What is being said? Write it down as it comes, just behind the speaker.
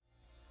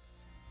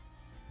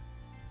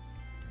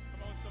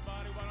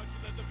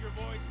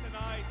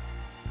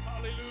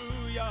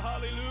Hallelujah,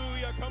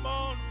 hallelujah. Come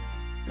on.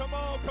 Come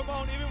on, come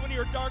on. Even when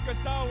your darkest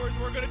hours,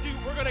 we're gonna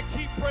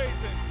keep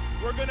praising.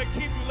 We're gonna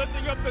keep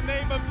lifting up the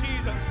name of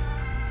Jesus.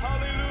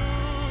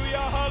 Hallelujah,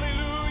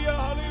 hallelujah,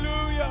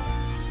 hallelujah.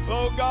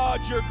 Oh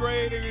God, you're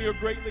great and you're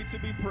greatly to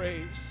be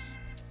praised.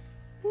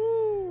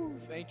 Woo,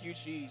 thank you,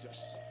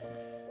 Jesus.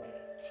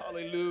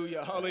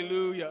 Hallelujah,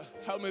 hallelujah.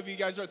 How many of you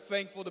guys are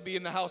thankful to be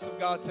in the house of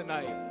God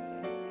tonight?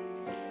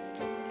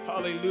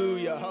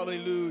 Hallelujah,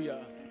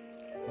 hallelujah.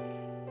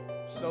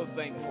 So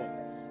thankful.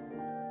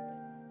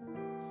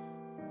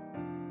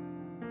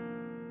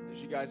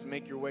 As you guys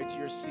make your way to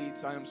your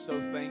seats, I am so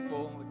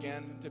thankful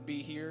again to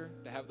be here,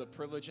 to have the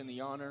privilege and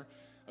the honor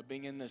of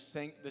being in the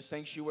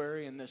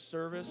sanctuary in this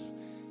service,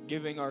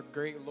 giving our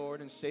great Lord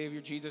and Savior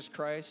Jesus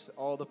Christ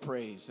all the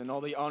praise and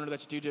all the honor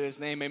that's due to his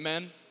name.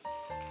 Amen.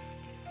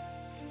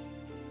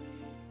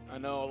 I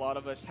know a lot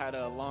of us had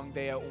a long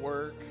day at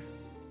work.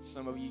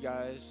 Some of you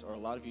guys, or a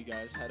lot of you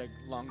guys, had a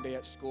long day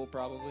at school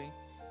probably.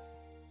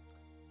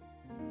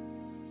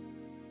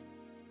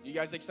 You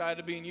guys excited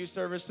to be in youth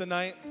service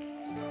tonight?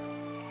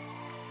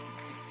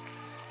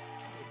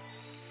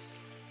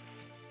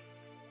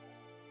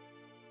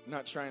 I'm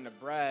not trying to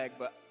brag,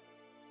 but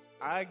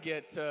I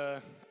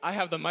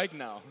have the mic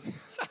now.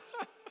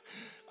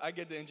 I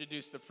get to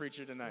introduce the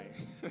preacher tonight.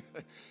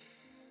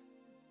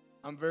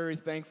 I'm very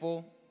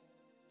thankful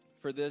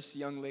for this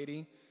young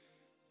lady.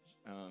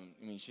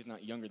 She's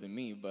not younger than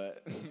me,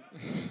 but,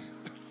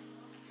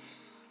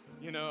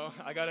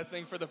 I got to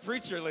thank for the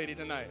preacher lady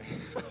tonight.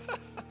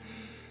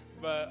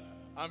 But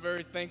I'm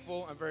very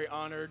thankful. I'm very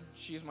honored.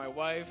 She's my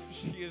wife.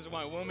 She is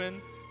my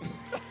woman.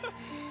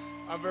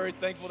 I'm very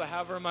thankful to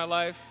have her in my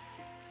life.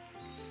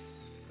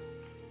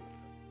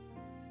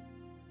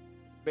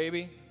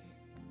 Baby,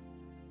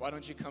 why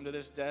don't you come to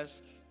this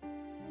desk?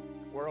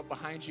 We're up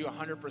behind you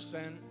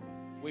 100%.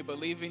 We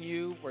believe in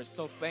you. We're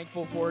so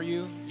thankful for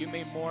you. You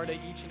mean more to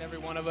each and every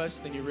one of us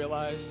than you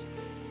realize.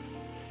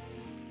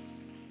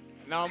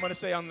 Now I'm going to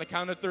say on the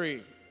count of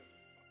 3.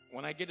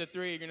 When I get to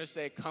 3, you're going to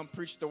say, come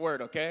preach the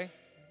word, okay?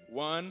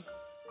 1,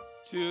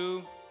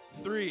 2,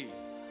 3.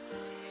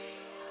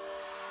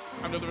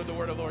 Come deliver the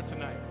word of the Lord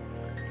tonight.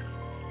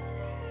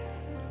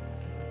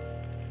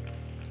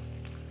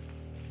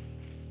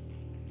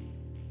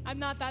 I'm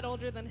not that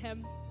older than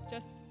him,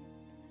 just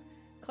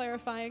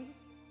clarifying.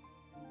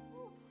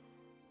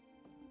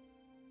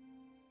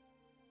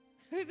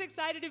 Who's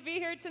excited to be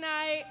here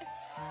tonight?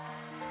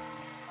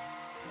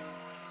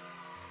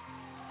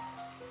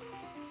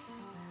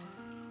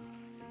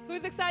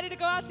 Who's excited to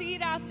go out to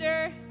eat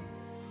after?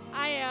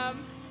 I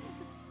am.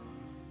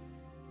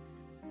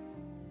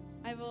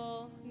 I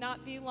will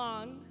not be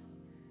long,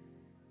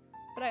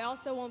 but I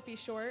also won't be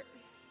short.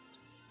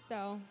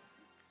 So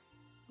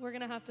we're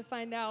going to have to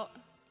find out.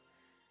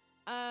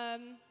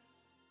 I'm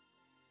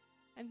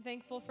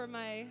thankful for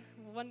my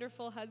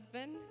wonderful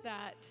husband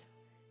that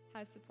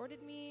has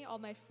supported me, all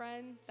my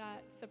friends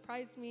that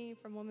surprised me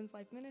from Women's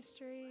Life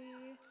Ministry.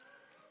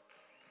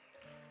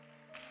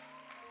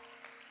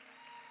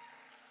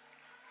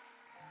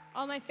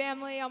 All my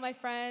family, all my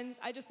friends,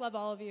 I just love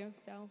all of you.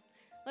 So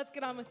let's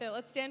get on with it.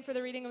 Let's stand for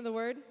the reading of the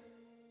word.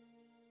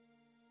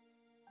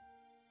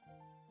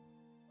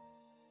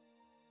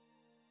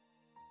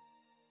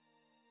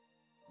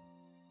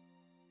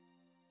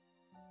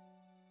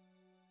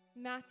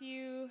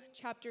 Matthew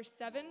chapter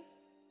 7,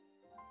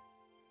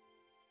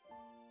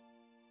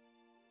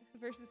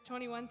 verses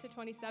 21 to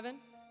 27.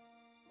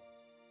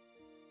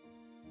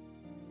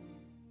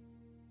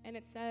 And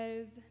it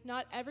says,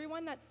 "Not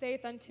everyone that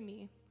saith unto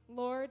me,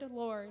 Lord,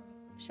 Lord,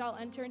 shall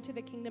enter into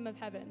the kingdom of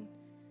heaven,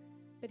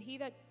 but he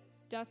that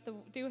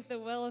doeth the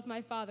will of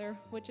my Father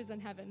which is in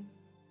heaven.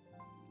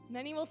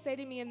 Many will say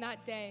to me in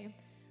that day,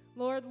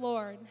 Lord,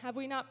 Lord, have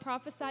we not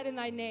prophesied in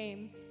thy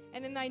name,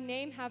 and in thy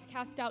name have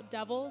cast out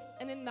devils,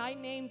 and in thy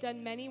name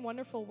done many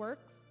wonderful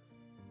works?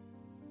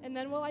 And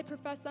then will I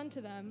profess unto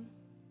them,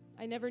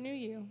 I never knew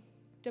you.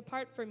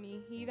 Depart from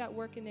me, ye that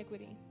work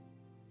iniquity.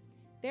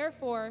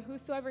 Therefore,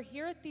 whosoever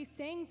heareth these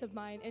sayings of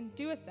mine and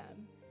doeth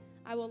them,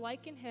 I will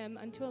liken him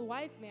unto a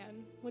wise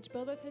man, which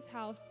buildeth his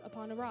house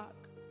upon a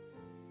rock.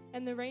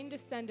 And the rain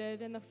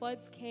descended, and the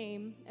floods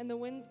came, and the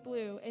winds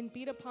blew, and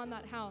beat upon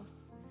that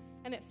house.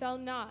 And it fell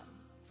not,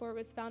 for it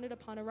was founded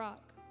upon a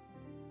rock.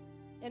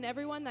 And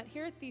everyone that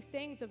heareth these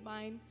sayings of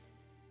mine,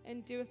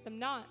 and doeth them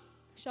not,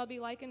 shall be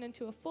likened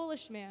unto a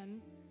foolish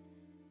man,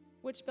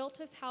 which built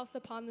his house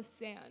upon the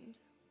sand.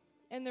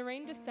 And the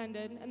rain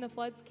descended, and the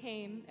floods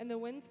came, and the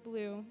winds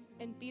blew,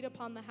 and beat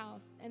upon the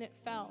house, and it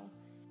fell,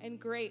 and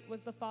great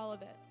was the fall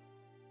of it."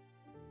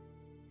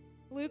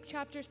 Luke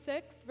chapter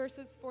 6,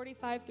 verses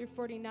 45 through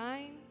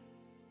 49.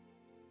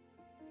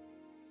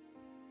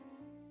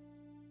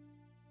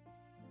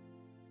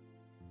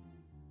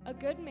 "A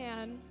good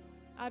man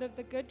out of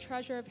the good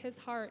treasure of his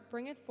heart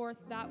bringeth forth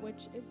that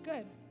which is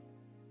good.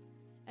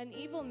 An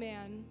evil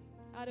man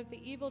out of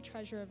the evil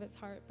treasure of his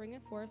heart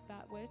bringeth forth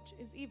that which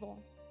is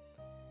evil.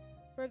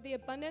 For of the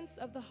abundance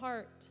of the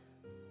heart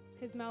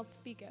his mouth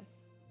speaketh.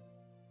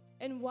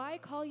 And why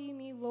call ye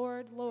me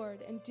Lord,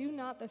 Lord, and do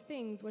not the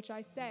things which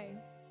I say?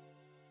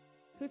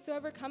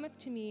 Whosoever cometh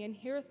to me and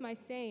heareth my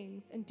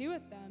sayings, and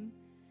doeth them,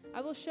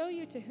 I will show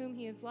you to whom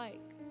he is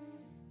like.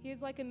 He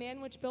is like a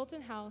man which built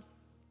an house,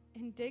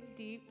 and digged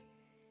deep,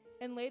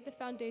 and laid the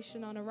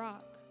foundation on a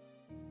rock.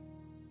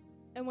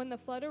 And when the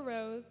flood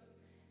arose,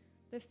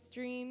 the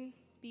stream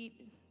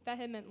beat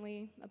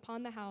vehemently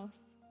upon the house,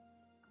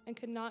 and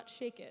could not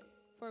shake it,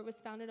 for it was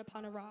founded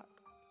upon a rock.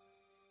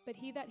 But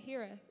he that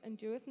heareth and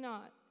doeth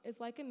not is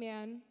like a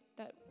man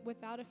that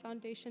without a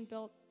foundation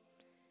built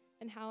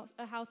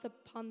a house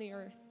upon the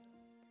earth,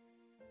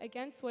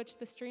 against which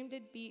the stream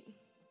did beat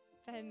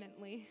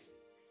vehemently,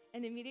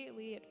 and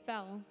immediately it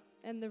fell,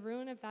 and the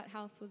ruin of that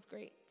house was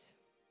great.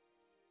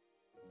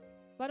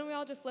 Why don't we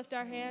all just lift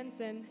our hands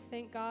and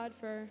thank God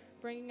for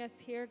bringing us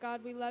here?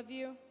 God, we love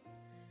you.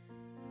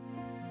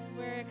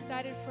 We're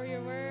excited for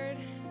your word.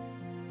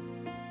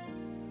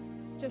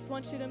 Just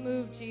want you to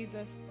move,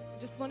 Jesus.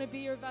 Just want to be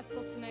your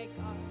vessel tonight,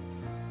 God.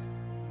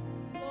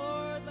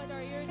 Lord, let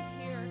our ears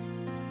hear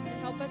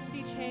and help us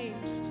be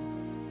changed.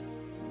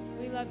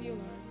 We love you,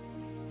 Lord.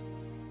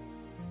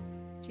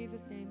 In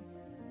Jesus' name.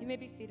 You may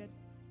be seated.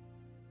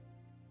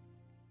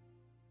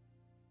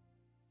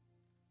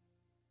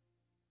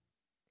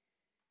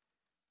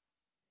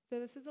 So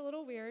this is a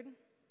little weird.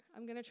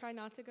 I'm going to try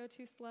not to go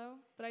too slow,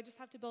 but I just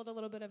have to build a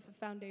little bit of a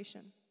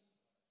foundation.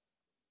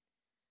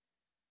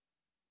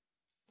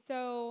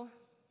 So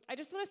I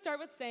just want to start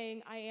with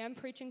saying I am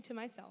preaching to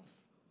myself.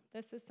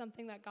 This is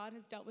something that God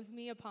has dealt with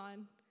me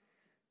upon.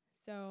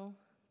 So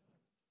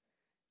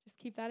just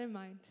keep that in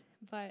mind.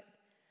 But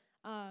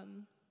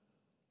I'm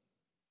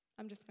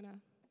just going to.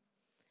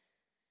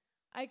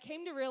 I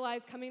came to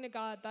realize coming to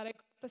God that I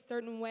grew up a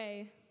certain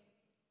way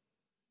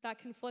that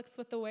conflicts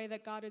with the way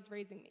that God is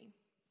raising me.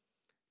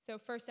 So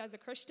first as a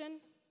Christian,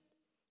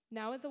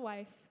 now as a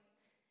wife,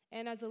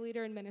 and as a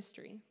leader in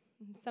ministry.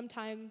 And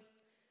sometimes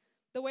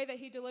the way that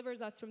he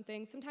delivers us from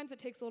things, sometimes it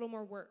takes a little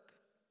more work.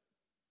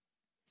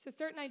 So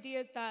certain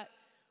ideas that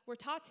were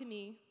taught to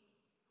me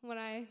when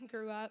I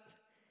grew up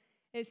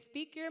is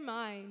speak your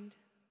mind,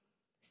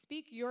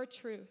 speak your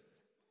truth.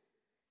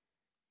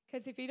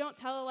 Because if you don't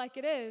tell it like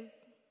it is,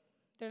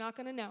 they're not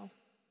going to know.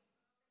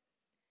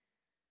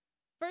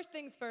 First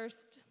things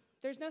first,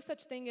 there's no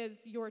such thing as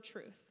your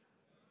truth.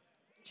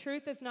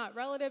 Truth is not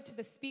relative to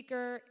the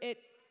speaker.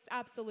 It's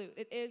absolute.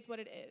 It is what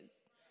it is.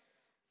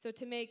 So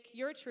to make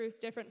your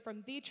truth different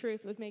from the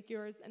truth would make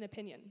yours an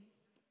opinion.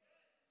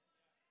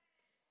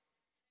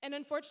 And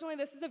unfortunately,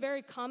 this is a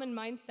very common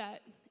mindset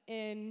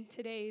in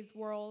today's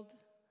world.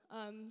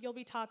 You'll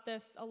be taught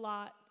this a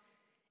lot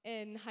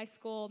in high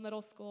school,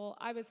 middle school.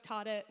 I was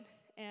taught it,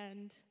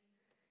 and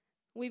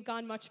we've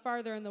gone much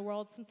farther in the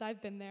world since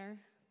I've been there.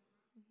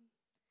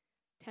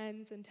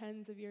 Tens and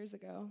tens of years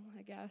ago,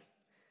 I guess.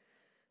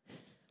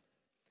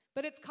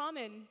 But it's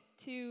common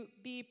to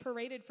be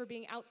paraded for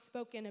being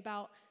outspoken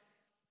about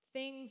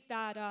things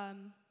that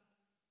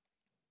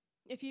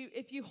if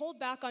you hold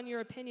back on your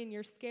opinion,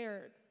 you're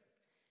scared,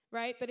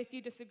 right? But if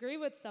you disagree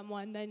with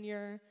someone, then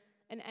you're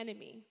an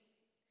enemy.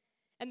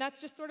 And that's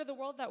just sort of the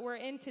world that we're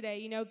in today.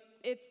 You know,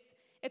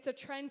 it's a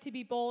trend to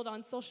be bold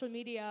on social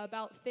media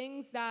about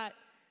things that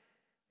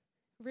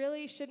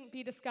really shouldn't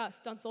be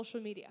discussed on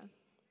social media.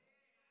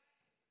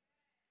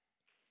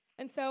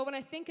 And so when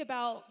I think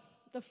about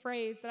the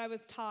phrase that I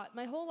was taught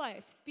my whole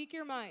life, speak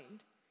your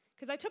mind,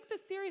 because I took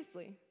this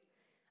seriously.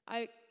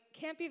 I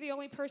can't be the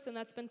only person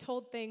that's been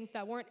told things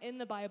that weren't in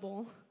the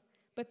Bible,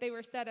 but they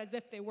were said as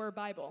if they were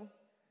Bible.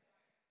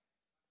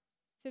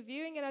 So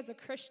viewing it as a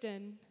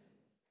Christian,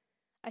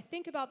 I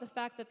think about the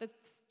fact that this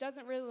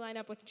doesn't really line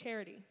up with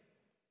charity.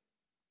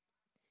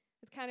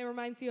 It kind of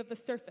reminds you of the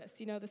surface,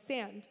 you know, the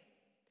sand.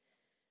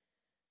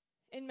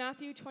 In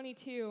Matthew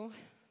 22,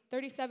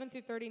 37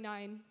 through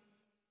 39,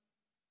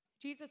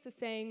 Jesus is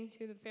saying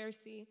to the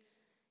Pharisee,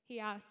 he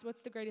asked,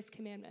 what's the greatest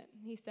commandment?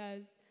 He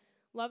says,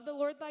 love the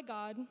Lord thy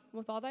God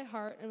with all thy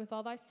heart and with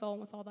all thy soul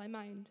and with all thy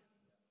mind.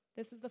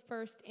 This is the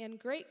first and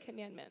great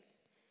commandment.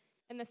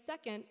 And the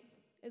second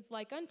is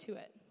like unto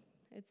it.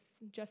 It's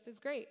just as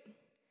great.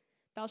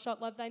 Thou shalt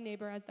love thy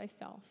neighbor as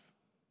thyself.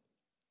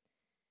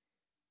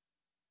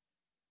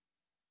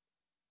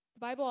 The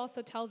Bible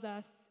also tells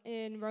us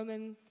in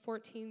Romans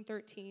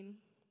 14:13,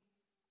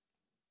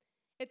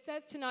 it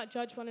says to not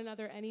judge one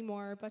another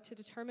anymore, but to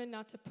determine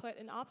not to put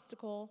an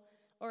obstacle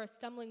or a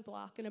stumbling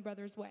block in a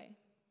brother's way.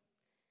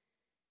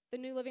 The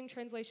New Living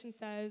Translation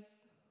says,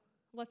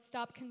 let's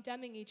stop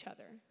condemning each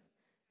other.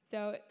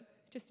 So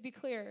just to be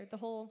clear, the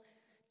whole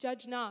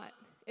judge not,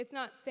 it's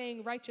not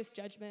saying righteous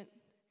judgment.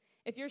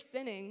 If you're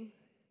sinning,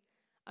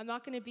 I'm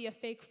not going to be a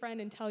fake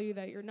friend and tell you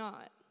that you're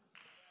not.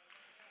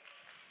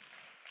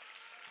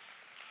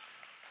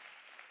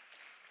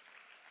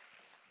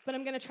 But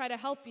I'm going to try to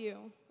help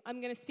you. I'm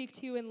going to speak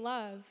to you in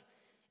love.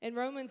 In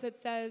Romans it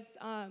says,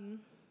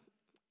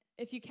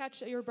 if you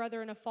catch your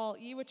brother in a fault,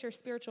 ye which are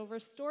spiritual,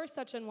 restore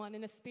such an one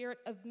in a spirit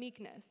of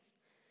meekness.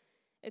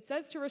 It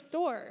says to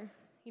restore.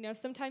 You know,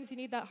 sometimes you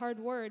need that hard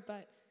word,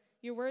 but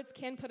your words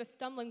can put a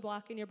stumbling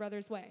block in your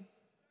brother's way.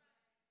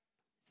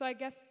 So I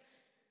guess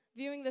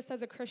viewing this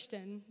as a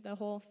Christian, the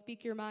whole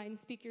speak your mind,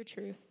 speak your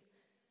truth,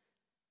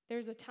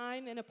 there's a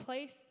time and a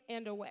place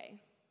and a way.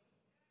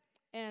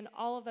 And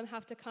all of them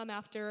have to come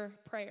after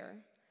prayer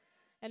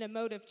and a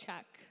motive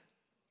check.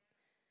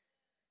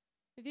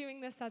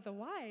 Viewing this as a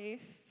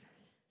wife,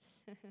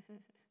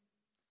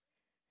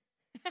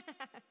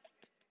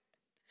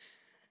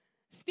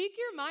 speak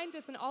your mind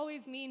doesn't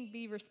always mean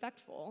be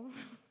respectful.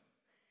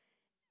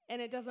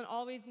 And it doesn't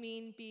always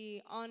mean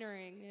be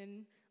honoring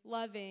and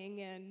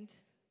loving and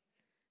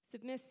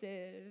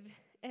submissive.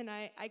 And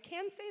I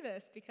can say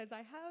this because I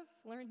have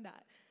learned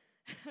that.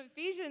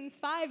 Ephesians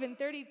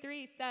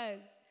 5:33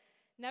 says,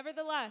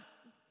 "Nevertheless,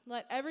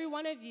 let every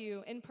one of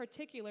you in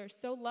particular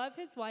so love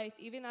his wife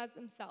even as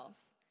himself,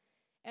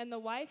 and the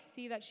wife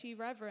see that she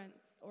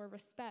reverence or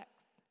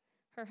respects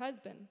her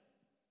husband."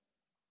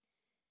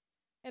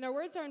 And our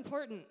words are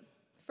important.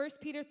 1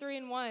 Peter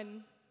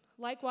 3:1,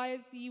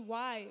 "Likewise, ye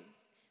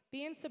wives,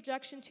 be in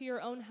subjection to your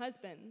own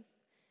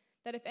husbands,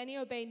 that if any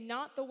obey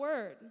not the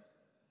word,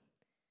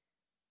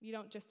 you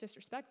don't just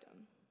disrespect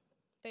them.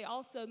 They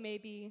also may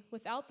be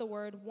without the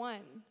word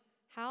won."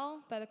 How?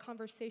 By the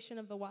conversation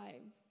of the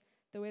wives,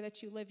 the way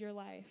that you live your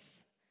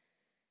life.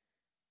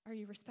 Are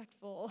you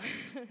respectful?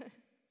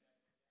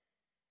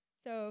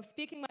 So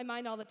speaking my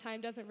mind all the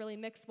time doesn't really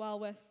mix well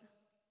with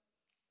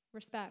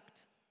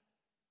respect.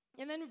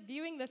 And then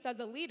viewing this as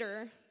a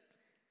leader,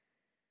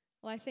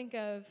 well, I think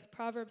of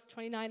Proverbs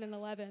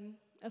 29:11.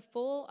 "A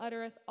fool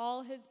uttereth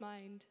all his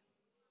mind,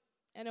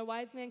 and a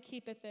wise man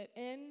keepeth it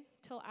in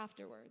till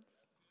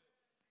afterwards."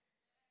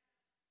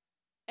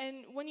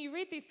 And when you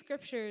read these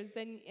scriptures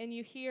and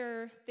you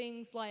hear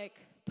things like,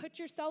 put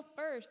yourself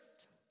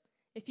first.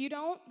 If you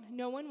don't,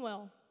 no one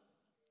will.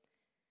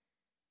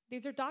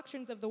 These are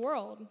doctrines of the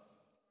world.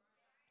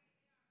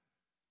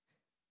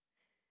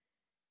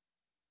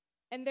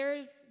 And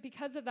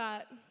because of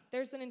that,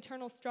 there's an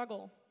internal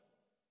struggle.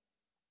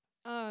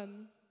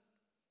 I'm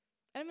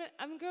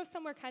gonna go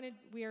somewhere kind of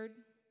weird,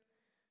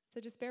 so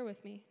just bear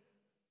with me.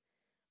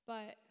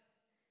 But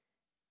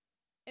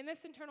in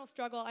this internal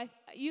struggle,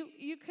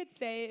 you could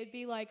say it'd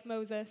be like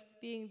Moses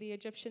being the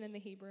Egyptian and the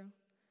Hebrew.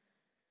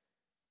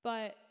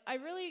 But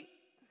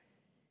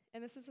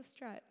and this is a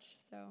stretch,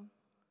 so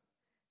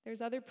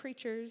there's other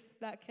preachers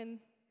that can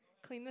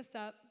clean this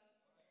up.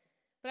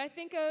 But I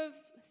think of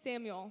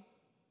Samuel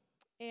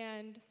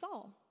and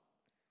Saul.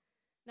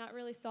 Not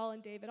really Saul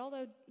and David,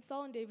 although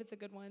Saul and David's a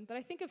good one. But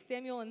I think of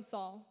Samuel and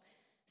Saul.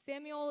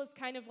 Samuel is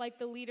kind of like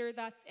the leader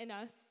that's in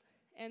us,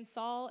 and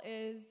Saul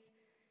is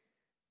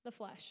the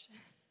flesh.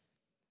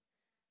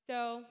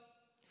 So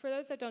for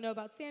those that don't know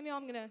about Samuel,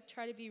 I'm going to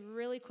try to be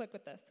really quick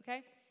with this,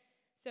 okay?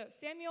 So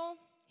Samuel,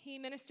 he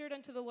ministered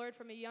unto the Lord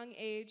from a young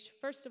age.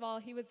 First of all,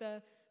 he was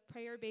a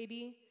prayer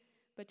baby,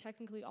 but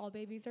technically all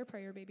babies are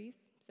prayer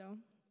babies. So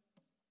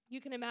you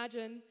can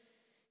imagine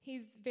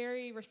he's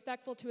very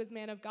respectful to his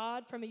man of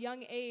God. From a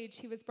young age,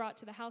 he was brought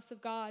to the house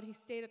of God. He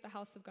stayed at the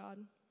house of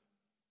God.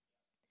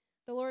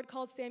 The Lord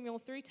called Samuel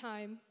 3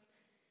 times,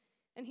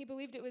 and he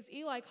believed it was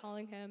Eli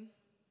calling him.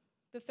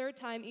 The 3rd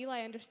time,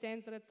 Eli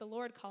understands that it's the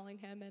Lord calling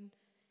him.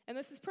 And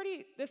this is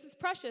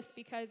precious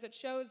because it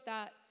shows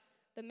that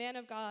the man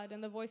of God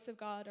and the voice of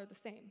God are the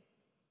same.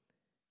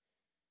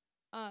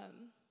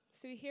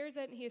 So he hears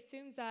it and he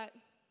assumes that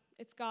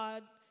it's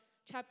God.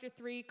 Chapter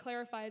 3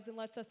 clarifies and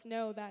lets us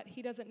know that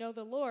he doesn't know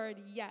the Lord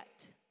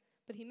yet,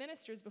 but he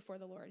ministers before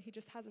the Lord. He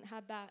just hasn't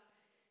had that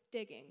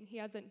digging. He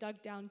hasn't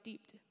dug down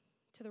deep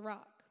to the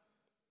rock.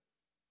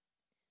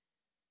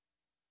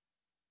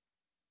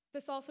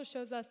 This also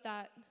shows us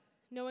that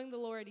knowing the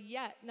Lord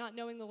yet, not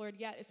knowing the Lord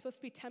yet, is supposed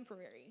to be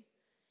temporary,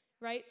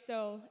 right?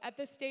 So at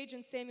this stage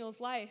in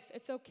Samuel's life,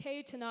 it's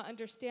okay to not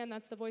understand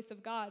that's the voice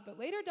of God, but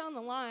later down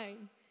the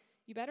line,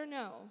 you better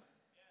know.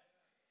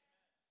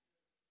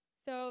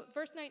 So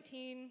verse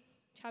 19,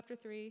 chapter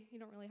 3, you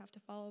don't really have to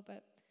follow,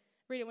 but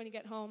read it when you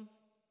get home.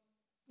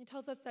 It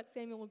tells us that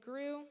Samuel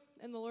grew,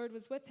 and the Lord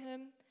was with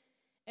him,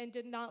 and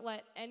did not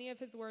let any of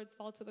his words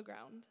fall to the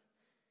ground.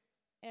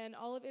 And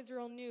all of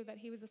Israel knew that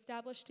he was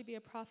established to be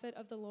a prophet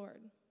of the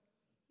Lord.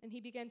 And he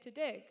began to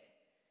dig,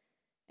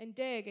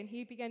 and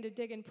he began to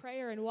dig in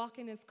prayer and walk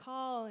in his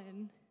call,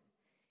 and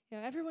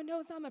everyone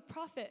knows I'm a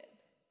prophet.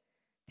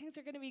 Things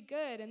are going to be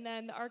good. And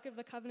then the Ark of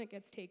the Covenant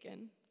gets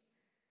taken.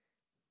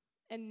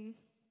 And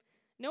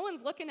no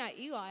one's looking at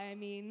Eli. I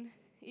mean,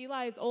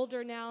 Eli is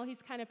older now.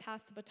 He's kind of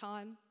passed the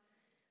baton.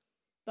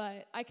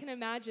 But I can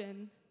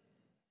imagine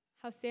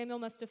how Samuel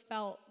must have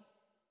felt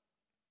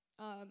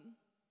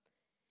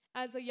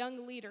as a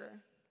young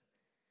leader,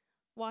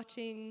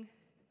 watching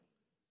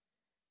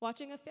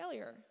a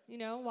failure,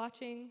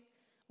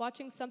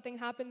 watching something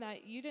happen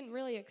that you didn't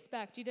really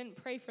expect. You didn't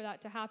pray for that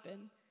to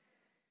happen.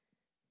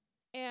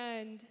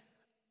 And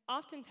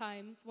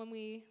oftentimes when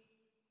we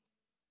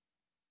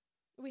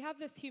have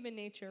this human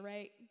nature,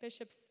 right?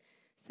 Bishop's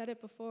said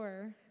it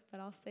before, but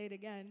I'll say it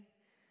again.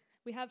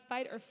 We have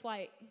fight or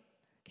flight,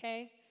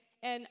 okay?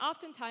 And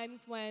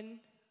oftentimes when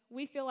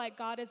we feel like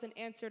God hasn't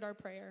answered our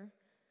prayer,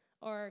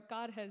 or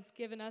God has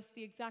given us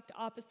the exact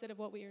opposite of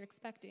what we are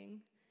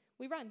expecting,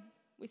 we run.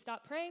 We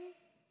stop praying.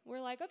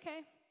 We're like, okay,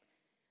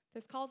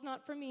 this call's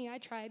not for me. I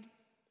tried.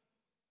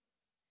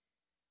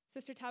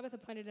 Sister Tabitha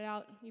pointed it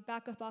out. You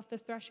back up off the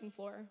threshing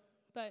floor.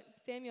 But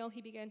Samuel,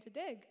 he began to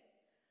dig.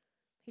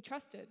 He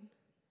trusted.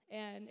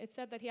 And it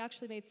said that he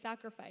actually made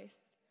sacrifice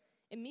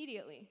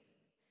immediately.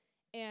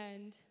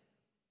 And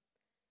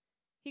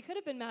he could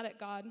have been mad at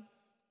God.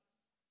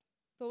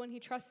 But when he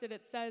trusted,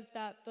 it says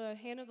that the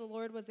hand of the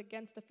Lord was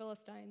against the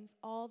Philistines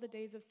all the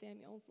days of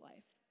Samuel's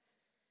life.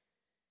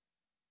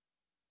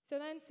 So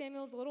then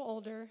Samuel's a little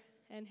older,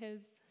 and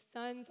his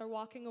sons are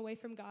walking away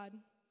from God.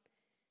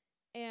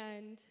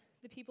 And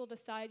the people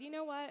decide, you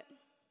know what?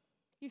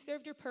 You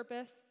served your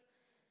purpose,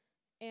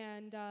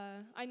 and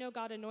I know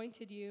God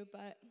anointed you,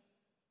 but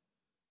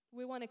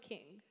we want a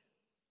king.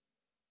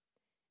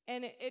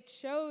 And it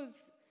shows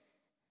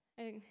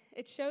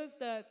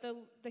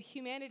the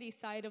humanity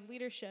side of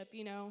leadership,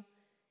 you know.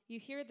 You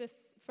hear this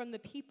from the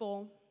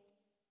people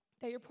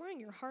that you're pouring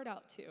your heart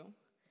out to,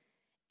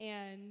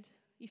 and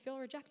you feel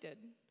rejected.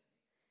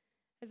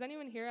 Has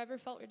anyone here ever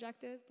felt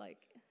rejected?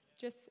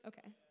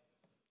 Okay.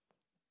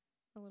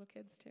 The little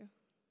kids, too.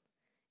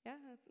 Yeah,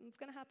 it's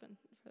going to happen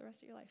for the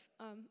rest of your life.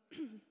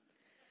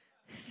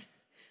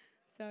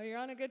 So you're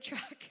on a good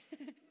track.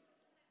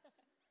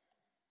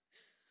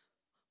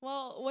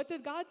 Well, what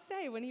did God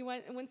say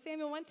when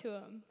Samuel went to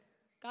him?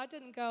 God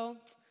didn't go,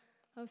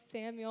 oh,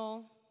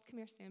 Samuel, come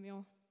here,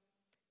 Samuel.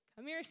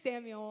 Come here,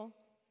 Samuel.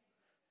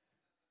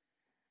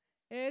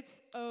 It's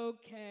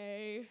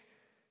okay.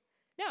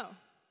 No.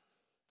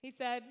 He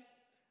said,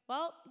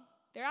 well,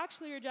 they're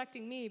actually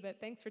rejecting me, but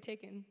thanks for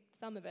taking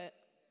some of it.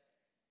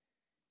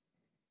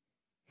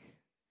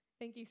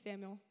 Thank you,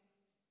 Samuel.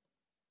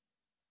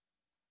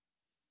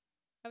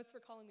 That was for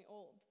calling me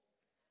old.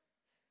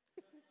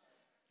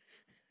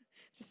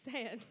 Just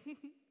saying.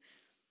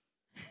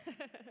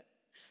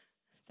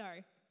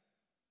 Sorry.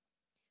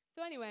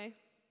 So anyway,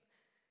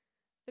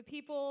 the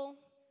people,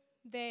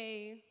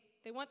 they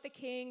want the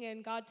king,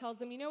 and God tells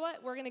them, you know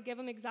what? We're going to give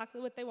them exactly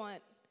what they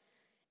want.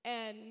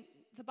 And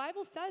the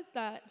Bible says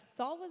that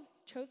Saul was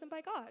chosen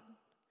by God.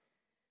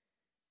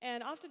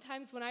 And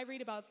oftentimes when I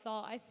read about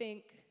Saul, I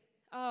think,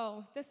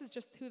 oh, this is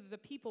just who the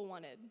people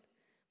wanted.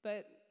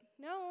 But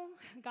no,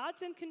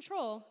 God's in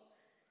control.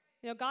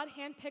 You know, God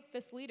handpicked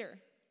this leader.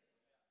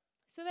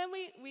 So then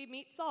we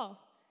meet Saul.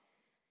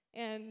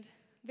 And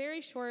very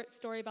short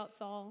story about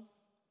Saul.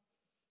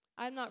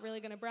 I'm not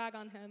really going to brag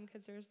on him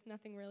because there's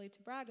nothing really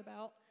to brag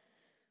about.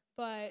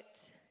 But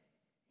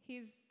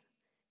he's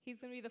going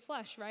to be the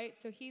flesh, right?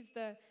 So he's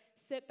the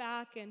sit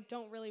back and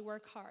don't really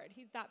work hard.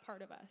 He's that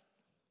part of us.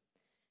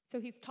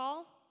 So he's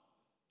tall.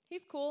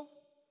 He's cool.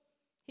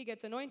 He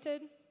gets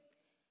anointed.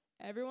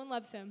 Everyone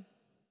loves him.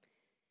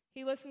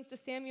 He listens to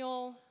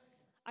Samuel,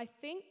 I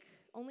think,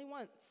 only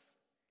once.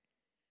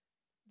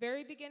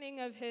 Very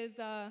beginning of his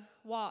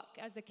walk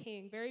as a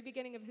king, very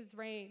beginning of his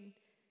reign.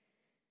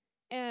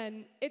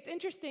 And it's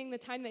interesting, the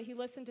time that he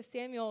listened to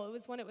Samuel, it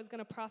was when it was going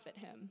to profit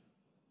him.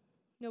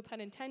 No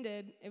pun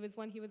intended, it was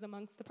when he was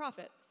amongst the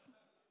prophets.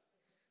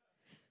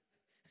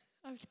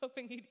 I was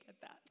hoping he'd get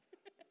that.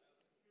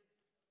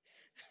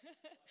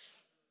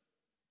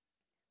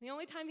 The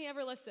only time he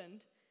ever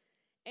listened.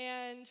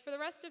 And for the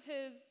rest of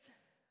his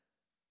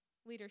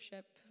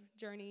leadership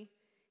journey,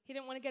 he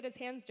didn't want to get his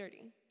hands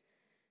dirty.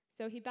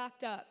 So he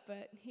backed up,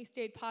 but he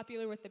stayed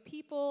popular with the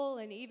people,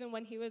 and even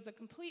when he was a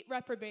complete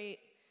reprobate,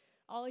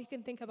 all he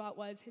could think about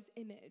was his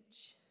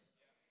image.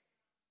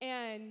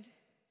 And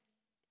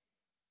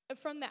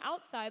from the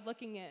outside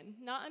looking in,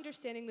 not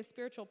understanding the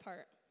spiritual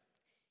part,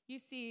 you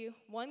see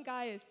one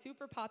guy is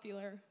super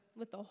popular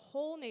with the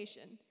whole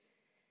nation,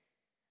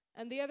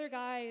 and the other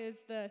guy is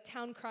the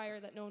town crier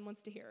that no one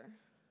wants to hear,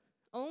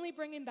 only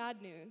bringing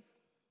bad news.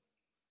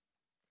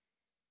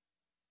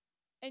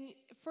 And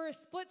for a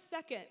split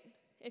second,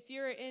 if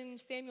you're in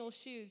Samuel's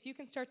shoes, you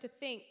can start to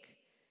think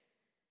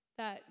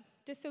that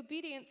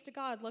disobedience to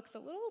God looks a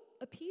little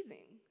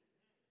appeasing.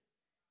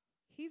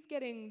 He's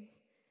getting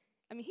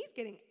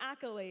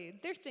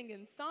accolades. They're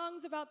singing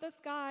songs about this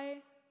guy.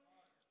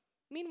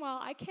 Meanwhile,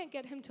 I can't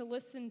get him to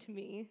listen to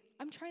me.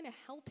 I'm trying to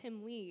help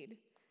him lead,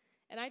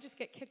 and I just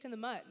get kicked in the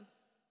mud.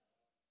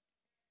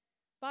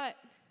 But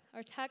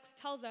our text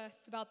tells us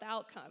about the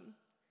outcome.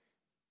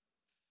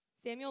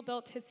 Samuel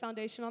built his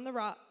foundation on the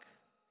rock,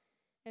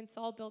 and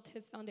Saul built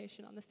his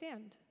foundation on the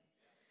sand.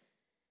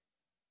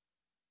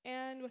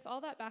 And with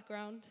all that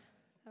background,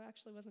 that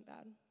actually wasn't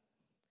bad.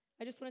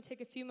 I just want to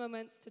take a few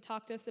moments to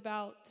talk to us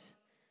about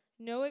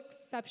no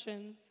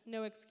exceptions,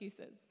 no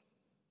excuses.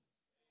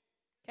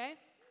 Okay?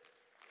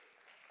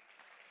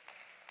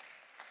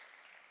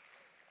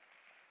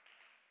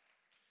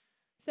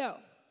 So,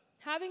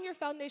 having your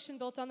foundation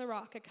built on the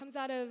rock, it comes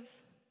out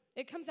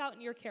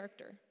in your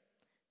character.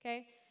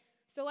 Okay?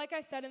 So like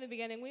I said in the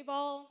beginning, we've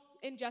all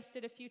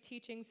ingested a few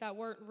teachings that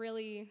weren't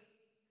really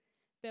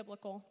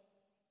biblical.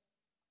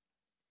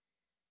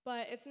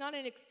 But it's not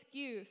an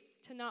excuse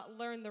to not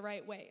learn the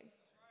right ways.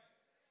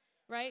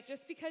 Right?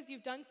 Just because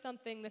you've done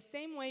something the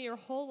same way your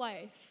whole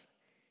life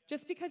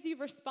Just because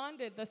you've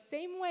responded the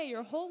same way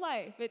your whole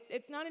life,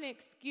 it's not an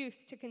excuse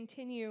to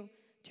continue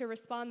to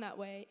respond that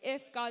way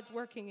if God's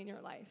working in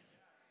your life.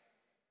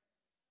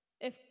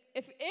 If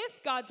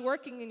God's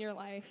working in your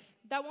life,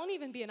 that won't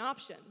even be an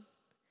option.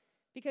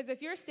 Because if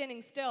you're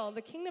standing still,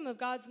 the kingdom of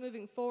God's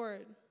moving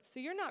forward. So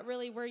you're not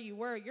really where you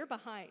were, you're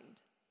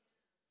behind.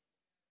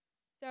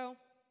 So,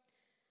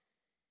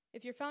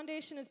 if your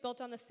foundation is built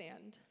on the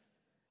sand,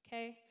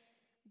 okay,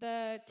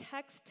 the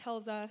text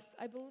tells us,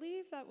 I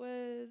believe that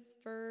was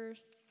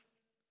verse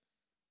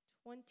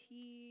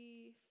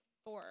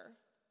 24.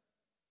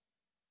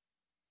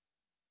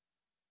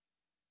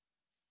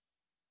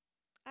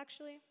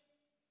 Actually,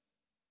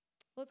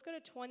 let's go to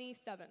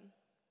 27.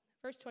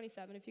 Verse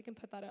 27, if you can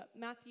put that up.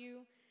 Matthew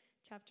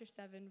chapter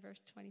 7,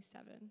 verse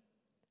 27.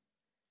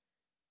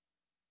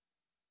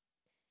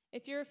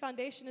 If your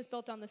foundation is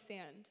built on the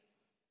sand,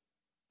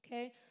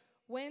 okay,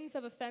 winds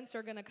of offense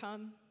are going to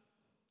come,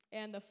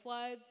 and the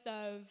floods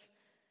of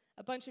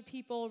a bunch of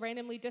people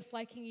randomly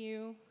disliking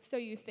you, so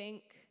you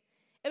think.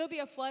 It'll be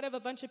a flood of a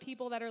bunch of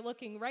people that are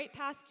looking right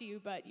past you,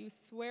 but you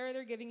swear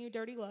they're giving you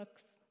dirty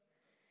looks.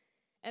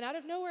 And out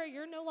of nowhere,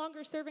 you're no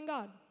longer serving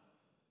God.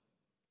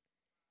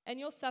 And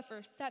you'll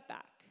suffer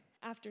setback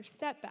after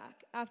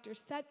setback after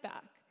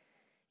setback.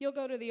 You'll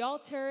go to the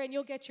altar and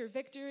you'll get your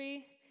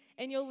victory,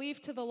 and you'll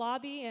leave to the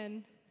lobby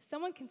and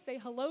someone can say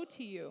hello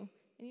to you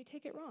and you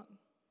take it wrong.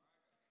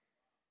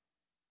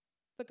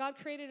 But God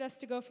created us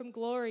to go from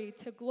glory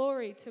to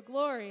glory to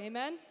glory.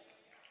 Amen?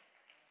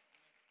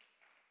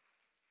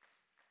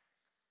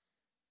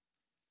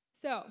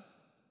 So,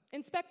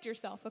 inspect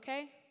yourself,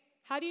 okay?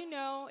 How do you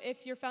know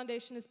if your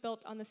foundation is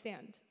built on the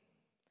sand?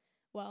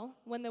 Well,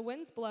 when the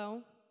winds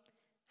blow,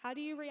 how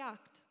do you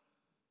react?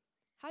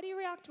 How do you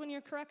react when you're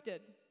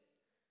corrected?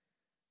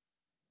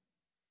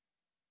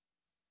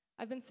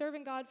 I've been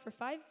serving God for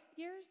 5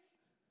 years.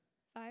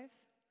 5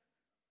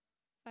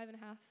 and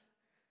a half.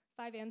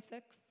 5 and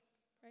 6,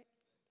 right?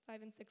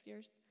 5 and 6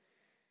 years.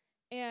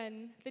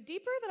 And the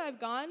deeper that I've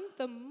gone,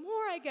 the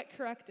more I get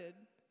corrected.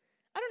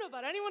 I don't know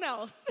about anyone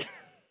else,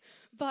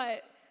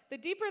 but the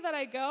deeper that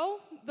I go,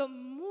 the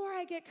more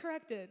I get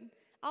corrected.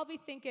 I'll be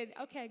thinking,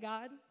 okay,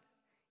 God,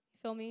 you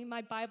feel me?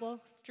 My Bible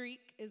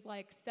streak is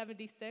like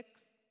 76.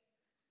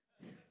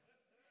 If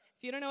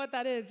you don't know what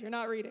that is, you're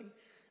not reading.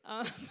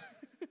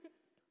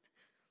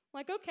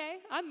 Like, okay,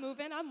 I'm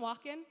moving, I'm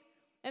walking.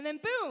 And then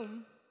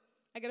boom,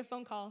 I get a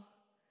phone call.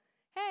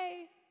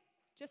 Hey,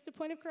 just a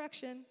point of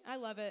correction. I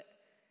love it.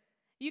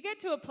 You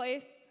get to a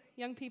place,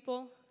 young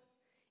people,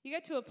 you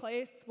get to a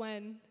place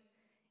when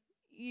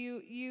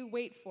you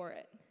wait for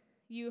it.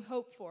 You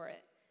hope for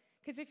it.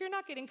 Because if you're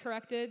not getting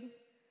corrected,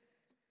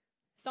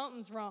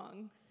 something's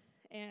wrong.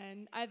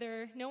 And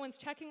either no one's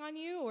checking on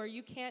you or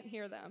you can't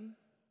hear them.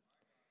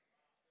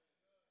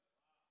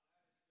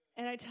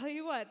 And I tell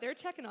you what, they're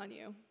checking on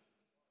you.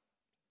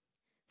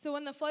 So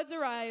when the floods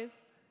arise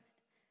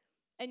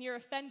and you're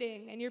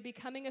offending and you're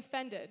becoming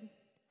offended,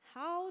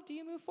 how do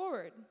you move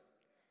forward?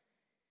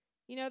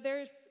 You know,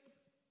 I'm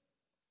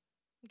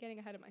getting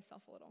ahead of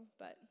myself a little,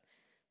 but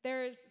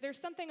there's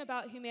something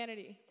about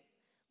humanity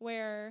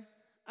where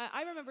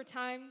I remember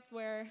times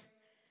where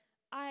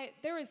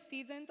there was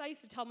seasons, I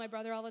used to tell my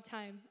brother all the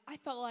time, I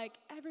felt like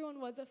everyone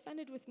was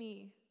offended with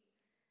me.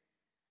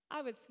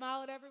 I would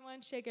smile at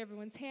everyone, shake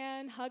everyone's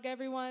hand, hug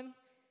everyone,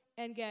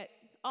 and get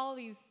all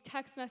these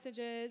text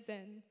messages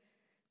and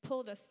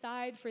pulled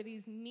aside for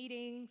these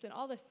meetings and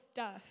all this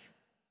stuff.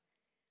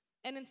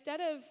 And instead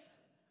of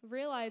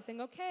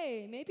realizing,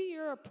 okay, maybe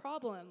you're a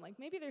problem, like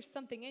maybe there's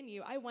something in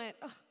you, I went,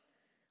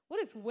 what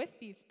is with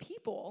these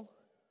people?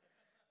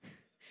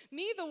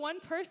 Me, the one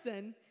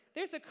person,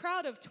 there's a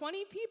crowd of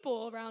 20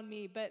 people around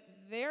me, but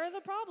they're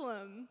the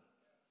problem.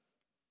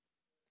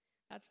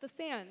 That's the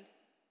sand.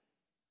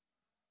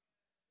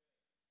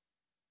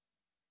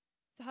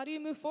 So how do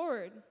you move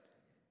forward?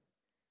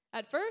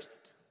 At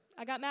first,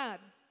 I got mad.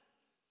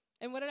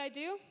 And what did I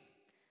do?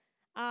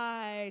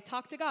 I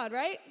talked to God,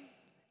 right?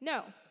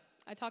 No,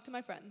 I talked to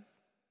my friends.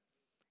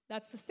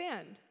 That's the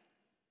sand.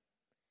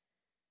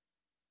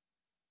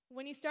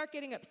 When you start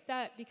getting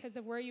upset because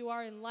of where you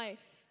are in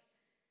life,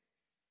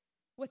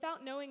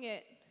 without knowing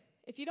it,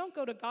 if you don't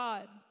go to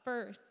God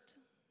first,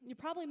 you're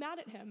probably mad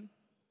at him.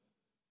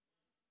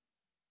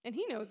 And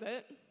he knows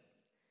it.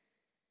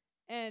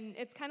 And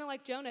it's kind of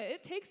like Jonah.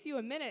 It takes you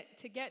a minute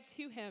to get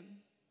to him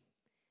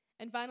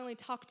and finally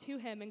talk to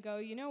him and go,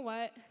 you know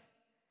what?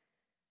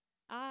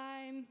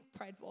 I'm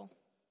prideful.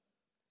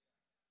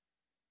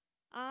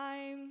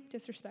 I'm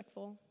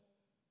disrespectful.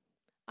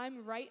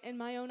 I'm right in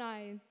my own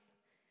eyes.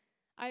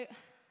 I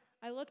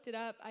looked it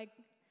up. I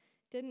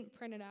didn't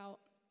print it out.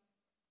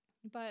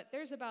 But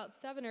there's about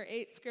 7 or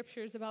 8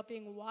 scriptures about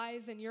being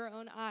wise in your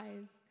own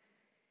eyes.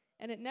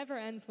 And it never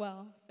ends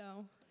well.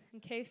 So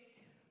in case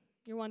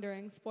you're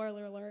wondering,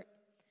 spoiler alert.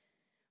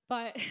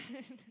 But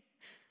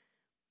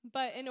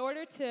in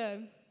order to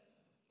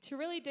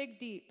really dig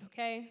deep,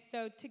 okay?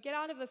 So to get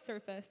out of the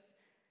surface,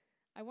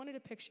 I wanted a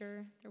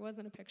picture. There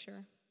wasn't a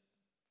picture.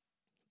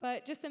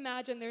 But just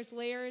imagine there's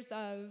layers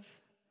of,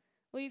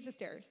 we'll use the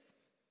stairs.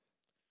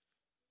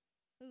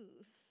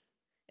 Ooh,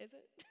 is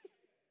it?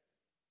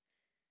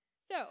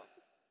 So,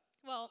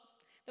 well,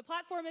 the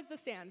platform is the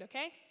sand,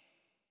 okay?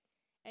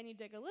 And you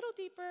dig a little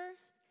deeper,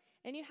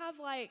 and you have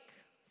like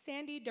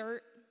sandy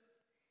dirt,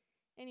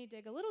 and you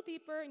dig a little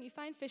deeper, and you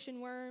find fish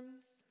and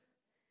worms,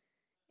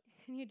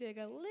 and you dig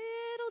a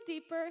little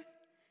deeper,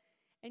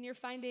 and you're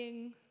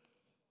finding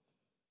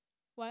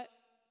what?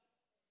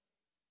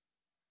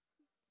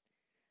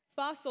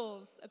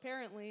 Fossils,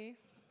 apparently.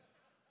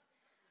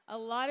 A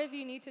lot of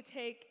you need to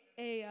take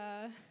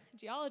a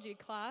geology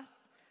class,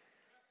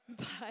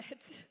 but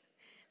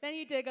then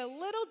you dig a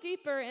little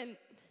deeper, and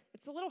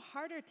it's a little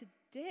harder to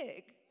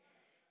dig,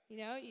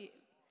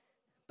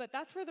 but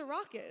that's where the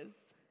rock is.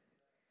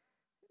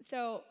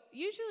 So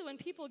usually when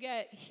people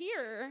get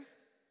here,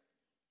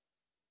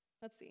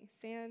 let's see,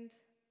 sand,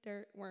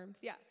 dirt, worms,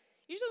 yeah.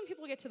 Usually when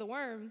people get to the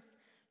worms,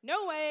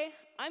 no way,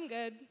 I'm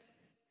good.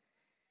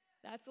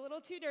 That's a little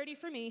too dirty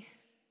for me.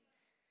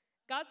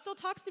 God still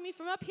talks to me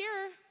from up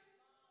here.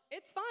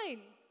 It's fine.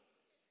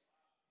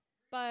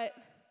 But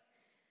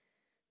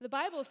the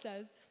Bible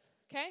says,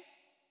 okay,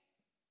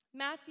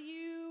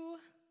 Matthew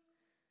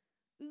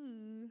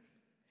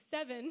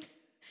 7,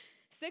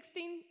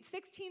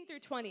 16 through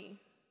 20.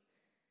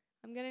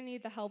 I'm going to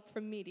need the help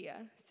from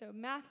media. So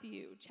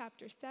Matthew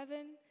chapter 7,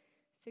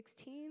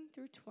 16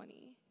 through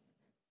 20.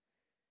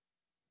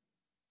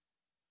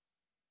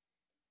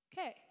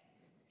 Okay,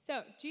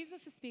 so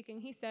Jesus is speaking.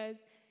 He says,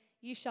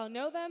 "Ye shall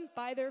know them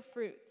by their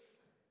fruits."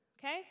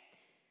 Okay?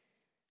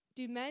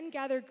 Do men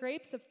gather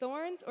grapes of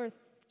thorns or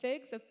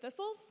figs of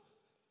thistles?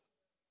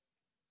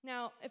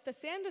 Now, if the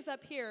sand is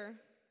up here,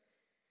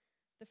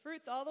 the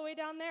fruit's all the way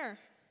down there.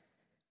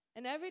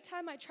 And every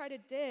time I try to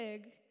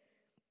dig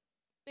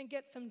and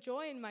get some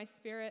joy in my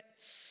spirit,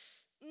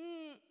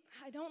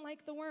 I don't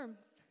like the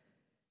worms.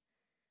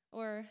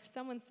 Or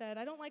someone said,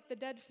 I don't like the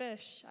dead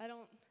fish. I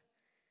don't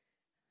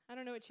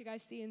know what you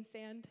guys see in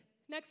sand.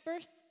 Next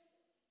verse.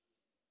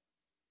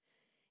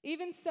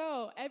 Even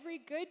so, every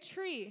good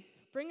tree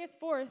bringeth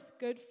forth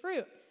good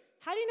fruit.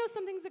 How do you know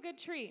something's a good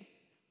tree?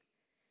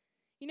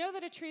 You know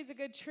that a tree is a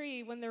good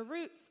tree when their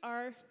roots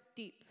are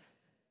deep.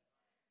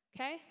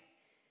 Okay?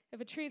 If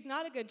a tree is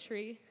not a good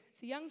tree,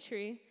 it's a young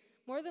tree,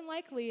 more than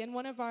likely in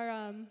one of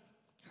our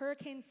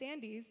Hurricane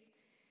Sandys,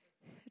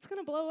 it's going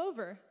to blow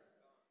over.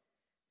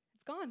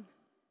 It's gone.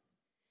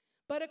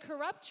 But a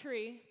corrupt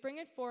tree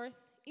bringeth forth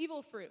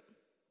evil fruit.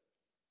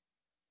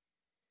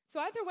 So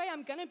either way,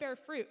 I'm going to bear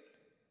fruit.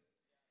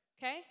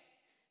 Okay?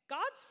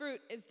 God's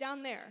fruit is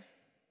down there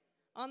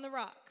on the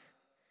rock.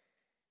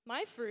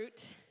 My fruit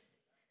is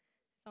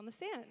on the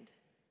sand.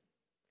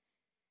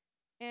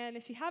 And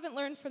if you haven't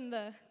learned from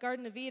the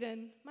Garden of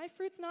Eden, my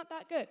fruit's not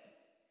that good.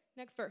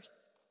 Next verse.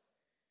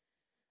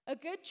 A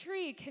good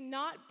tree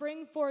cannot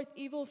bring forth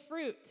evil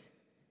fruit.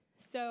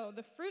 So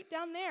the fruit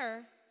down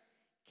there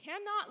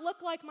cannot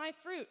look like my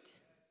fruit.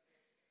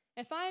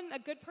 If I'm a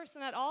good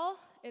person at all,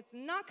 it's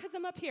not because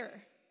I'm up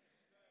here.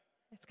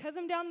 It's because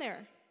I'm down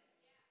there.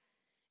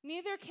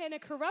 Neither can a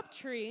corrupt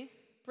tree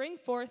bring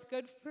forth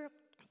good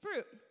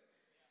fruit.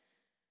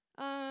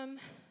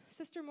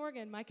 Sister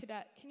Morgan, my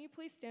cadet, can you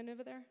please stand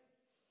over there?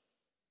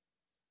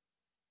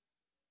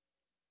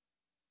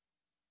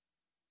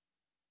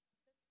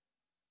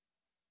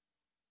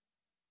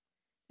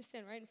 Just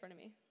stand right in front of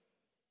me.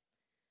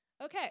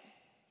 Okay.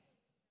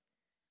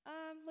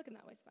 Looking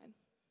that way's fine.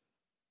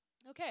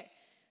 Okay,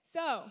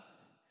 so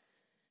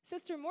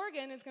Sister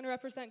Morgan is going to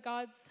represent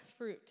God's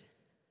fruit.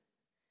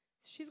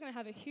 She's going to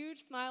have a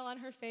huge smile on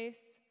her face,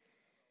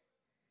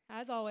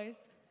 as always.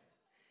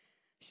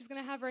 She's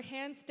going to have her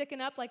hand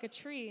sticking up like a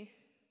tree,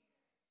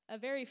 a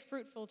very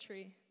fruitful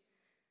tree.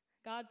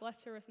 God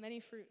bless her with many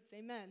fruits.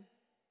 Amen.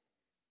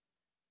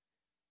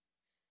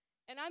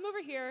 And I'm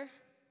over here.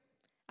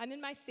 I'm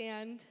in my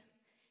sand.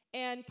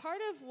 And part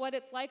of what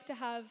it's like to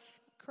have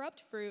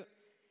corrupt fruit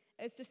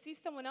is to see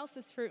someone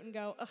else's fruit and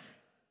go, ugh.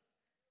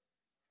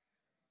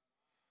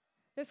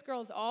 This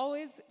girl's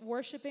always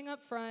worshiping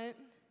up front.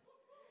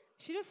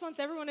 She just wants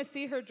everyone to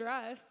see her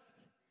dress.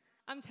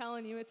 I'm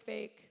telling you, it's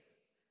fake.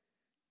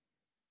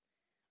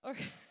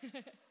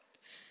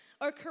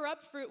 Or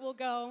corrupt fruit will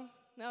go,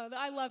 no,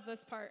 I love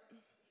this part.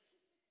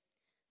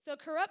 So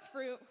corrupt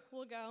fruit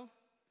will go,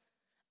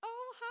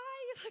 oh,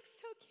 hi, you look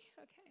so cute.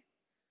 Okay.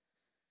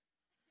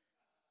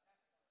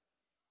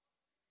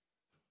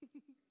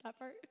 That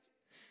part.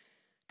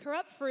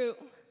 Corrupt fruit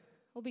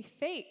will be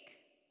fake,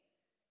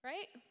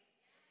 right?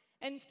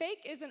 And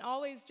fake isn't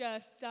always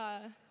just,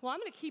 I'm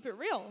going to keep it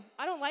real.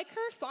 I don't like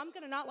her, so I'm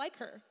going to not like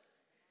her.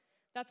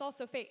 That's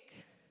also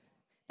fake.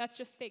 That's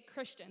just fake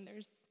Christian.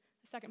 There's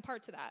a second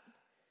part to that.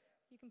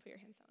 You can put your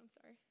hands down, I'm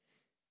sorry.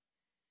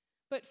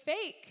 But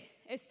fake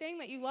is saying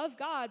that you love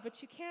God,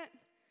 but you can't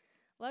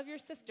love your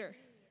sister.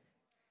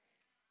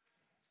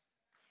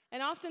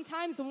 And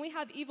oftentimes when we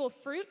have evil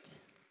fruit,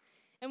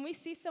 and we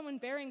see someone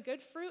bearing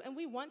good fruit, and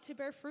we want to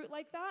bear fruit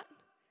like that,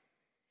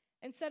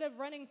 instead of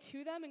running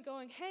to them and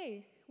going,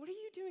 hey, what are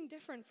you doing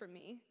different from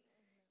me?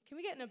 Can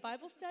we get in a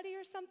Bible study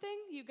or something?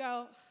 You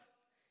go,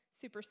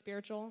 super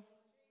spiritual.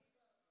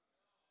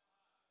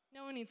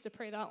 No one needs to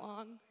pray that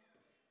long.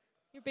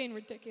 You're being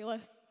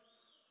ridiculous. Thank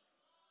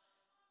you,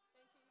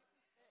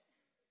 Morgan.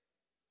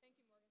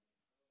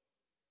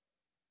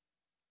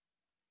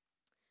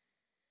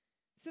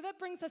 So that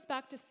brings us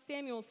back to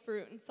Samuel's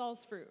fruit and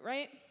Saul's fruit,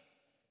 right?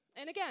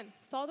 And again,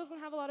 Saul doesn't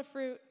have a lot of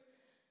fruit.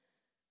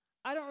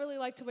 I don't really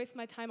like to waste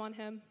my time on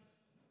him.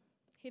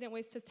 He didn't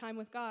waste his time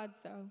with God,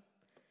 so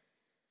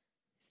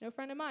he's no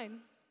friend of mine.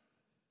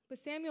 But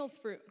Samuel's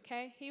fruit,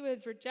 okay? He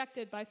was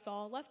rejected by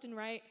Saul left and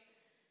right.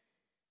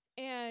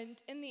 And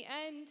in the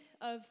end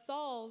of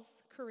Saul's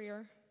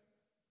career,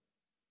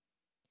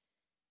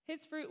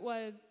 his fruit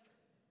was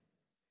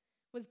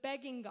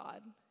begging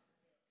God,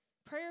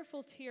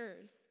 prayerful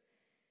tears.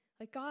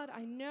 Like, God,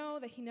 I know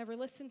that he never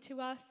listened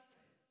to us.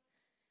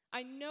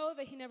 I know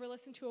that he never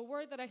listened to a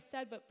word that I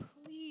said, but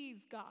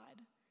please, God.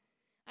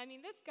 I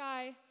mean, this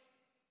guy,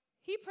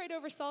 he prayed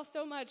over Saul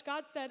so much,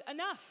 God said,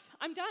 enough,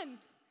 I'm done.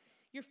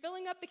 You're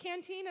filling up the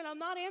canteen and I'm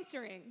not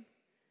answering.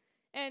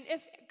 And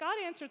if God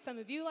answered some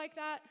of you like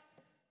that,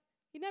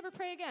 you'd never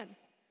pray again.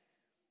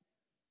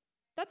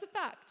 That's a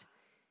fact.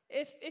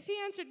 If he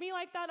answered me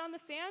like that on the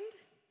sand,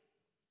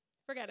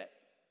 forget it.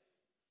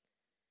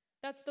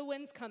 That's the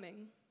winds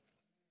coming.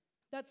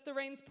 That's the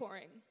rains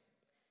pouring.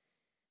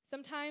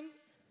 Sometimes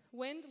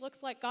wind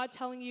looks like God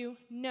telling you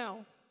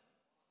no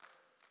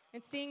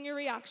and seeing your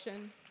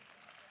reaction.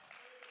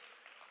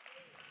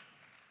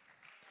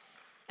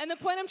 And the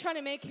point I'm trying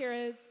to make here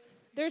is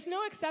there's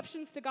no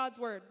exceptions to God's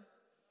word,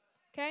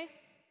 okay?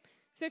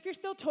 So if you're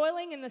still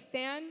toiling in the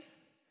sand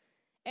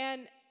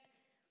and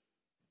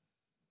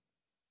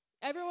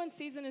everyone's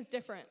season is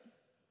different,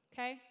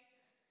 okay?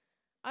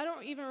 I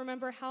don't even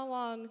remember how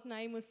long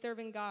Naeem was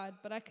serving God,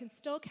 but I can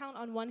still count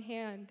on one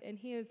hand, and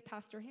he is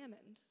Pastor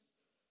Hammond,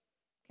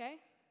 okay?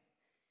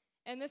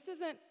 And this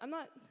isn't, I'm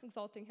not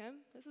exalting him.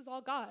 This is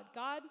all God.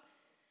 God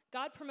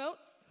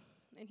promotes,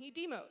 and he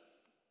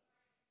demotes.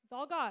 It's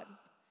all God.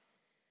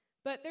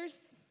 But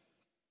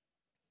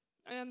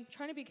I'm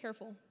trying to be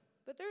careful,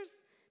 but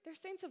there's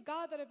saints of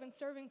God that have been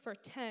serving for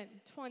 10,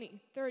 20,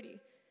 30,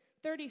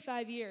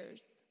 35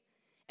 years,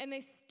 and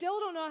they still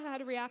don't know how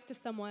to react to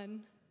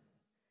someone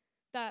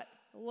that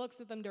looks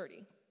at them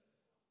dirty.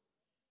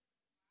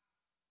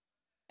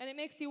 And it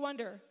makes you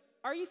wonder,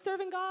 are you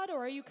serving God or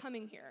are you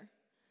coming here?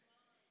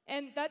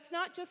 And that's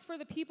not just for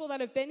the people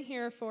that have been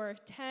here for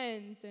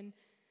tens and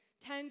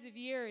tens of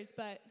years,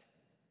 but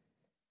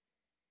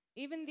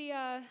even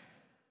the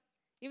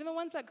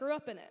ones that grew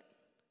up in it.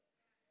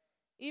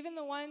 Even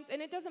the ones,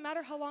 and it doesn't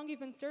matter how long you've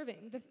been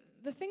serving.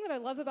 The thing that I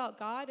love about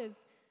God is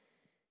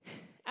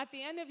at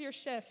the end of your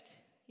shift,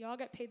 you all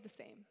get paid the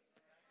same.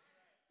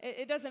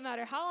 It doesn't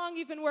matter how long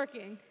you've been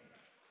working.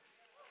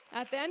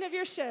 At the end of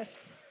your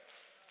shift.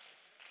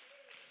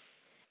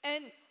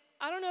 And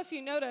I don't know if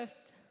you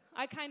noticed,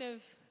 I'm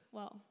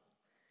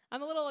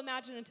a little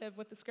imaginative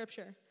with the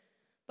scripture,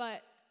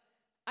 but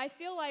I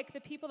feel like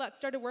the people that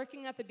started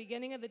working at the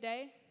beginning of the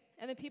day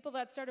and the people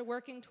that started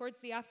working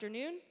towards the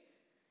afternoon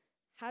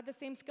had the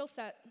same skill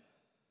set.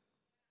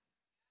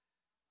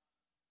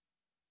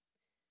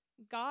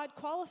 God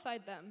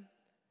qualified them.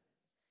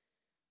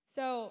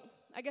 So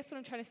I guess what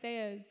I'm trying to say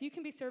is you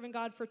can be serving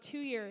God for 2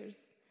 years.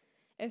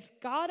 If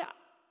God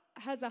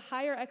has a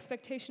higher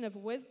expectation of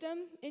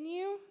wisdom in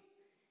you,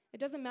 it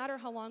doesn't matter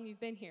how long you've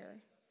been here.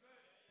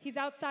 He's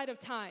outside of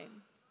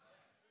time.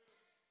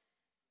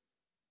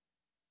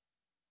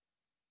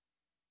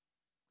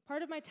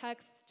 Part of my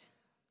text,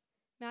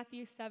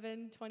 Matthew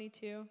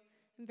 7:22.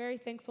 I'm very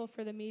thankful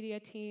for the media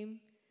team.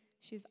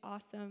 She's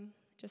awesome.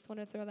 Just want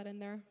to throw that in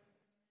there.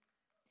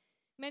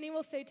 Many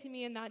will say to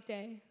me in that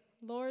day,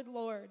 Lord,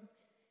 Lord,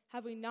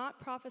 have we not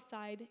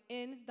prophesied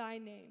in thy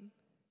name?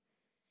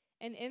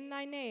 And in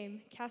thy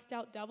name cast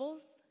out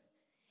devils?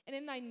 And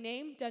in thy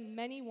name done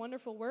many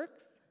wonderful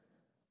works?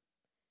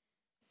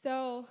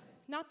 So,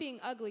 not being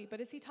ugly, but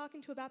is he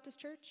talking to a Baptist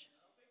church?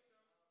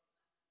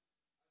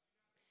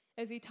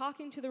 Is he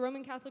talking to the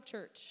Roman Catholic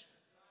Church?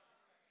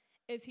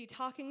 Is he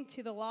talking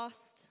to the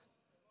lost?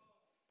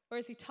 Or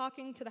is he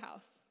talking to the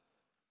house?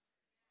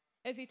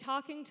 Is he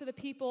talking to the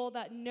people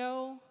that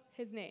know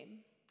his name?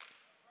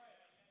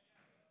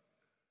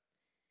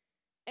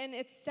 And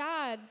it's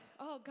sad.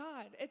 Oh,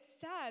 God, it's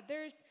sad.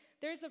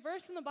 There's a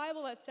verse in the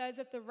Bible that says,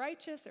 if the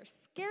righteous are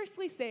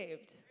scarcely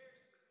saved,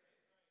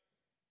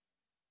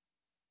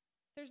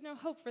 there's no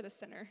hope for the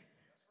sinner.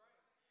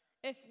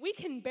 If we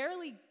can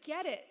barely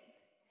get it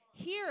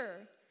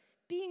here,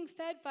 being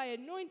fed by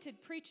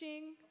anointed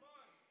preaching,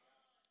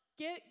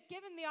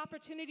 given the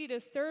opportunity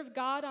to serve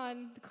God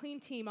on the clean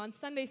team, on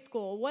Sunday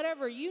school,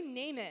 whatever, you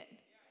name it,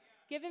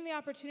 given the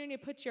opportunity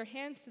to put your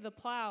hands to the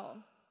plow,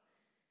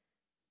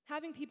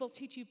 having people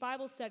teach you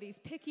Bible studies,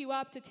 pick you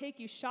up to take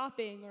you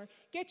shopping or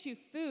get you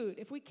food.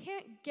 If we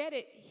can't get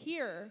it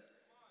here,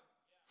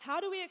 how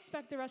do we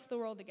expect the rest of the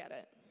world to get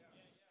it?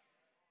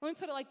 Let me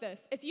put it like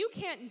this. If you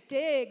can't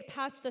dig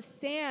past the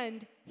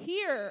sand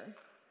here,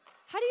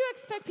 how do you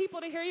expect people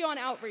to hear you on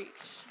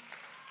outreach?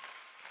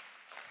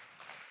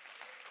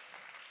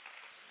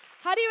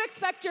 How do you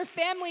expect your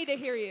family to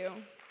hear you?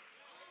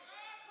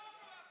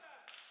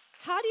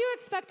 How do you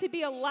expect to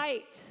be a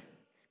light,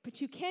 but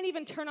you can't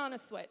even turn on a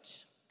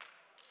switch?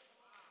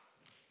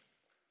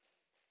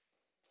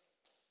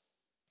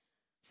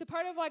 So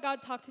part of why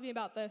God talked to me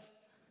about this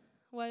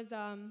was,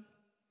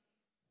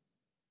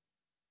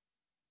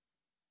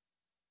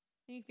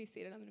 you can be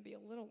seated, I'm going to be a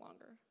little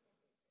longer.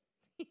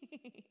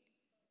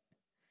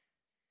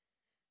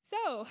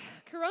 So,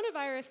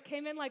 coronavirus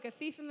came in like a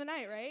thief in the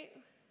night, right?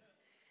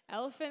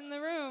 Elephant in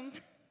the room.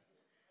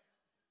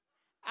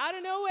 Out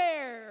of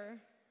nowhere.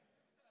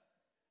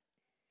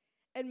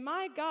 And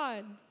my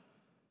God,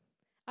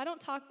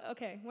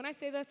 when I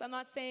say this, I'm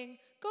not saying,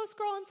 go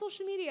scroll on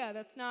social media.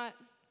 It's not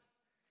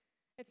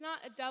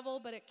a devil,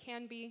 but it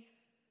can be.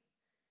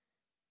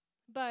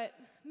 But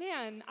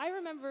man, I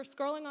remember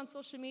scrolling on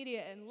social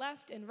media and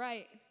left and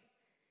right,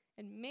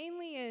 and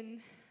mainly in,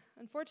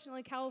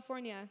 unfortunately,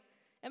 California.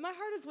 And my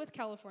heart is with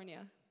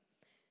California.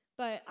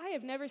 But I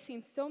have never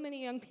seen so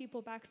many young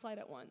people backslide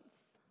at once.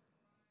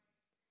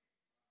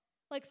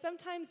 Like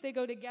sometimes they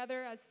go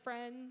together as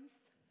friends,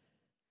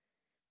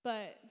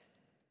 but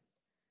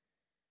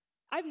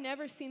I've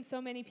never seen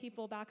so many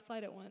people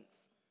backslide at once.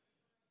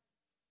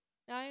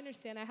 Now I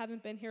understand I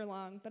haven't been here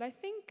long, but I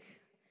think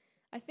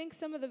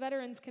some of the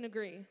veterans can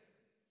agree.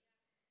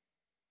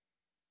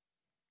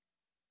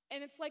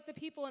 And it's like the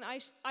people in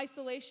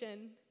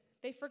isolation,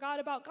 they forgot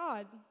about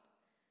God.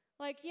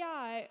 Like,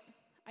 yeah,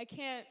 I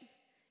can't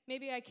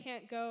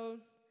go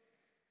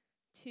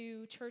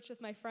to church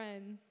with my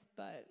friends,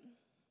 but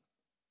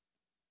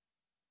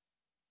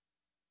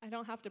I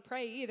don't have to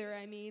pray either.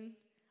 I mean,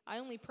 I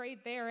only prayed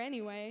there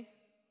anyway.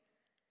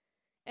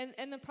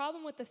 And the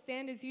problem with the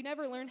sand is you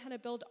never learn how to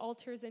build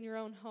altars in your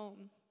own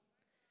home.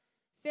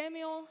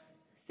 Samuel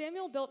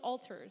built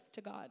altars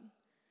to God.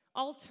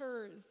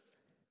 Altars.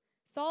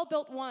 Saul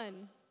built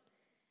one,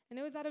 and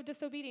it was out of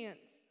disobedience.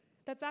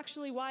 That's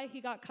actually why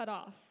he got cut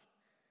off.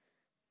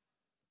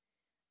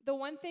 The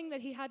one thing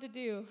that he had to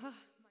do,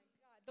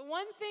 the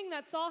one thing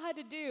that Saul had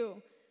to do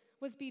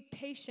was be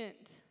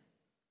patient.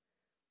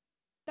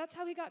 That's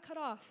how he got cut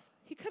off.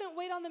 He couldn't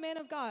wait on the man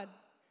of God.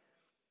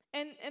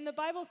 And the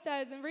Bible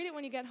says, and read it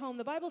when you get home,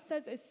 the Bible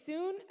says as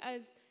soon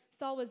as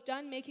Saul was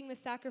done making the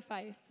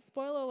sacrifice,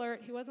 spoiler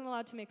alert, he wasn't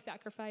allowed to make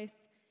sacrifice.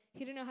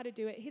 He didn't know how to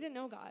do it. He didn't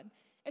know God.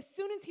 As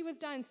soon as he was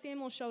done,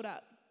 Samuel showed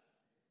up.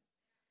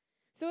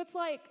 So it's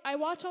like I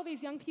watch all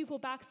these young people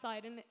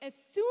backslide, and as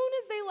soon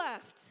as they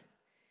left,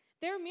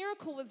 their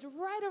miracle was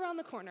right around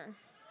the corner.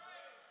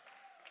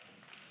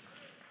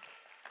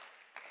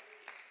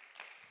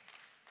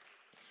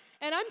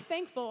 And I'm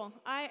thankful.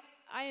 I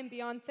am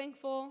beyond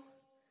thankful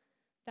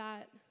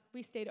that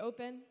we stayed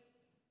open.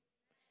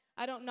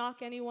 I don't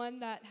knock anyone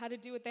that had to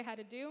do what they had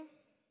to do.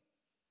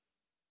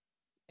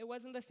 It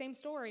wasn't the same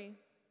story.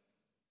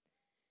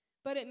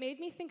 But it made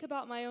me think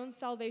about my own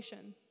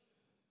salvation.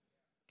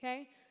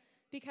 Okay?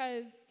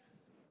 Because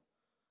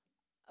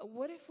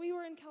what if we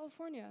were in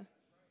California?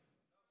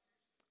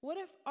 What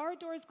if our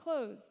doors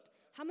closed?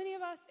 How many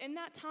of us in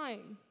that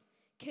time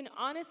can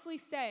honestly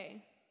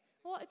say,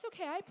 well, it's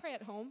okay, I pray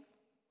at home.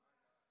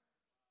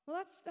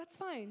 Well, that's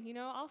fine. You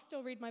know, I'll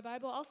still read my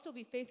Bible. I'll still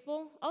be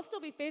faithful. I'll still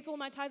be faithful in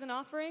my tithe and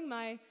offering,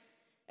 my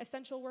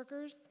essential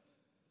workers.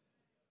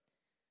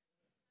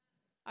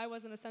 I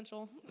wasn't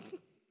essential. It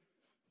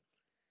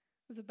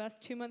was the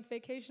best 2-month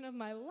vacation of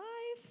my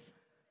life.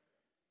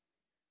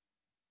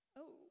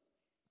 Oh,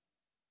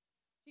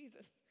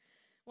 Jesus.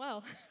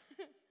 Well,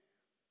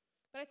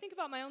 but I think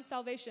about my own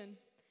salvation.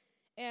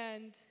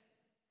 And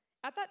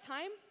at that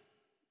time,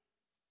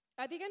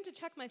 I began to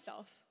check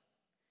myself.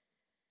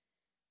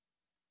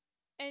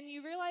 And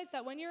you realize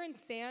that when you're in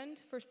sand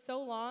for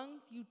so long,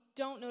 you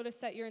don't notice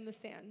that you're in the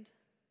sand.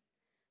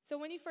 So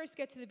when you first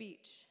get to the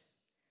beach,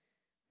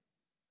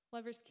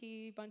 Lover's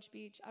Key, Bunch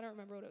Beach, I don't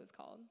remember what it was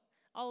called.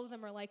 All of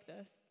them are like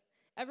this.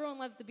 Everyone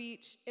loves the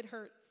beach. It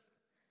hurts,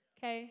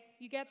 okay?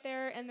 You get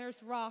there, and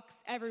there's rocks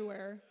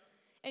everywhere.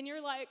 And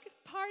you're like,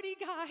 party,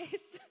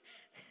 guys.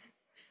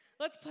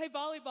 Let's play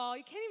volleyball.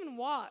 You can't even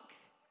walk.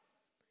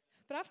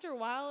 But after a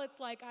while, it's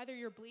like either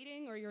you're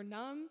bleeding or you're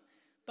numb,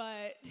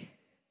 but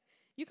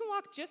you can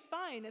walk just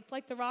fine. It's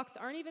like the rocks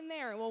aren't even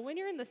there. Well, when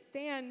you're in the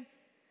sand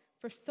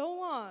for so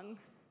long,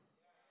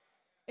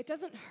 it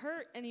doesn't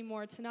hurt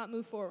anymore to not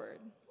move forward.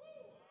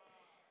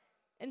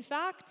 In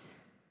fact,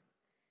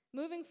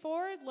 moving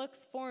forward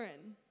looks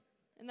foreign.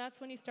 And that's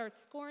when you start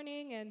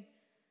scorning, and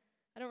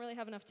I don't really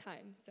have enough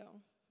time, so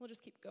we'll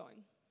just keep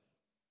going.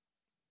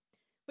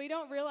 But you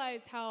don't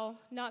realize how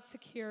not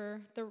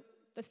secure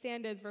the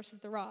sand is versus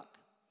the rock.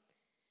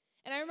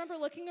 And I remember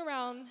looking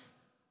around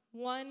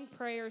one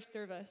prayer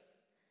service,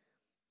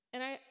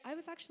 and I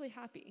was actually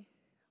happy.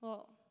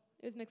 Well,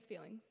 it was mixed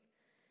feelings.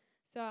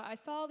 So I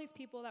saw all these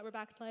people that were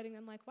backsliding,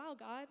 and I'm like, wow,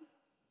 God,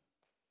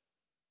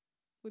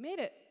 we made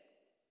it.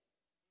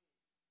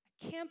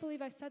 I can't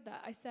believe I said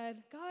that. I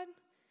said, God,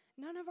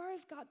 none of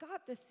ours got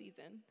this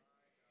season.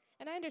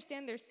 And I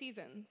understand there's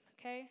seasons,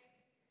 okay?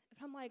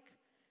 But I'm like,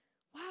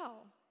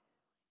 wow.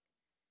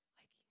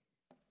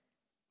 Like,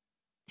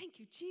 thank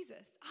you,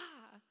 Jesus.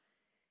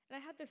 And I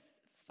had this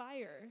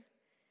fire.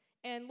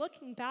 And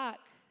looking back,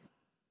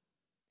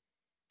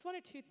 It's one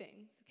of two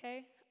things,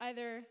 okay?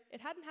 Either it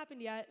hadn't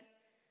happened yet,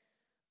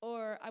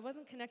 or I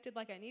wasn't connected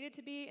like I needed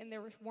to be, and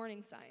there were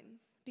warning signs,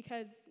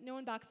 because no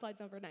one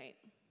backslides overnight.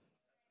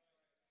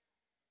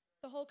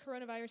 The whole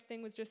coronavirus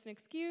thing was just an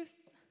excuse,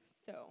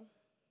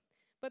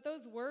 but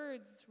those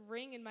words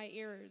ring in my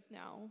ears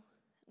now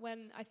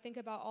when I think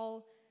about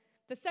all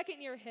the second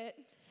year hit,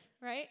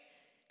 right?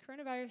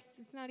 Coronavirus,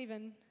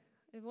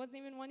 it wasn't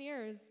even 1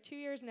 year, it's 2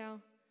 years now.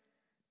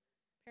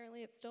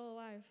 Apparently it's still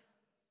alive.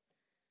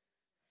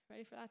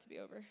 Ready for that to be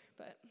over,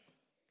 but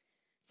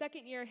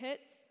second year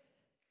hits,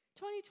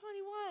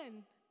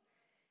 2021,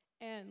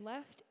 and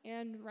left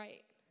and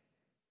right.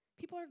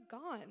 People are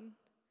gone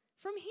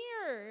from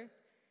here.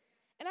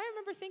 And I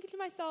remember thinking to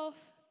myself,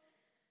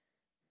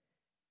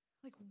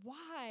 like,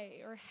 why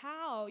or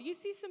how? You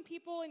see some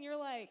people and you're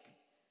like,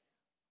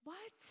 what?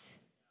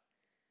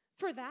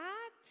 For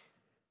that?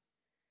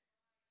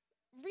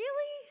 Really?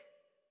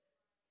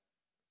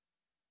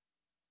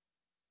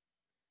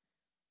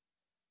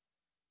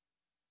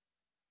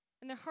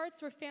 And their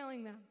hearts were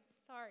failing them.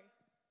 Sorry.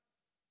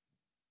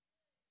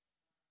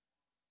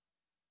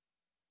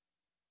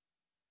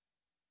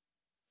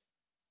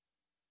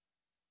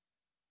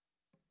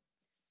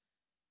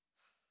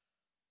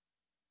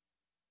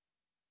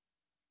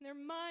 Their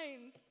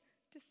minds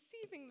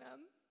deceiving them.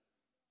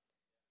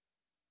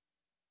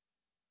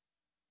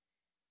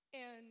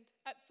 And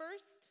at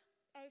first,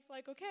 I was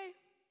like, okay,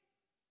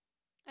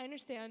 I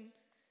understand.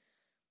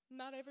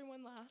 Not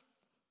everyone lasts.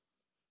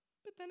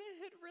 But then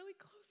it hit really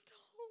close to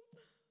home.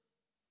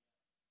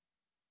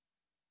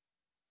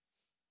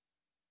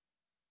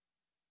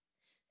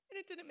 And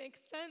it didn't make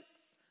sense.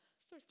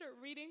 So I start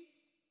reading.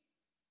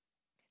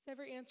 Because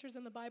every answer's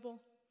in the Bible.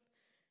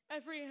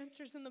 Every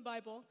answer's in the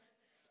Bible.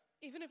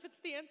 Even if it's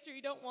the answer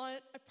you don't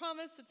want, I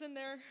promise it's in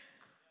there.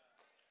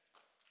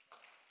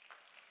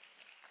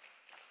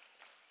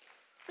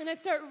 And I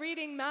start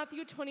reading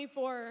Matthew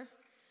 24,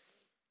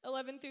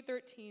 11 through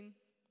 13.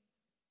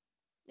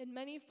 And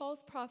many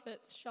false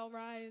prophets shall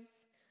rise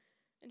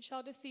and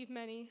shall deceive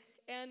many.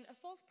 And a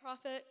false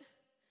prophet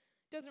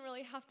doesn't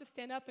really have to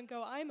stand up and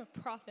go, I'm a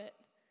prophet.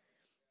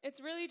 It's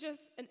really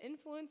just an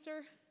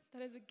influencer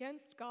that is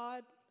against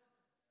God.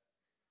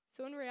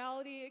 So in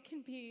reality, it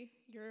can be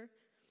your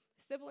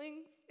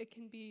siblings, it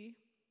can be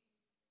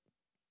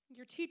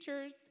your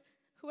teachers,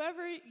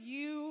 whoever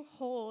you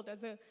hold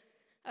as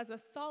a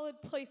solid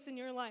place in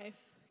your life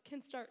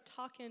can start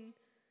talking.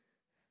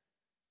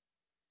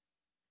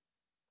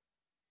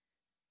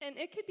 And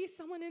it could be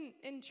someone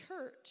in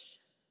church.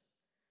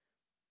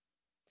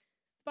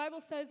 The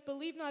Bible says,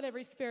 believe not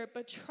every spirit,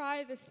 but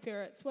try the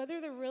spirits, whether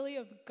they're really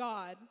of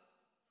God.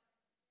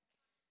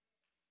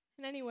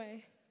 And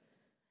anyway,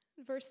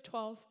 verse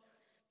 12,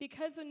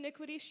 because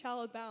iniquity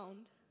shall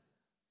abound,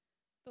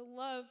 the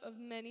love of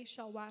many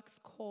shall wax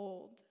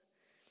cold.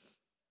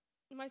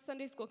 My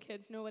Sunday school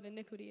kids know what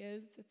iniquity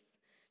is. It's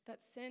that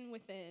sin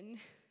within.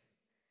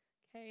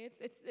 Okay,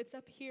 it's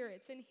up here,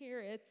 it's in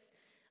here,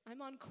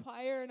 I'm on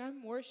choir and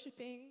I'm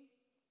worshiping.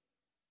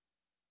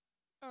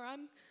 Or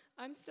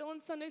I'm still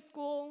in Sunday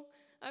school,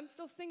 I'm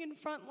still singing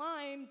front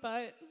line,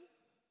 but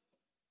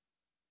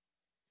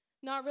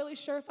not really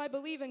sure if I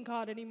believe in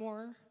God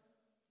anymore.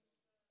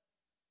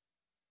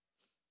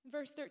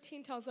 Verse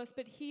 13 tells us,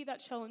 but he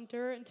that shall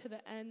endure unto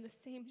the end, the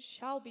same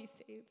shall be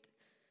saved.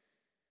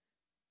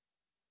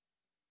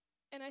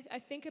 And I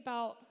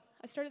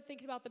started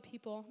thinking about the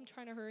people, I'm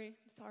trying to hurry,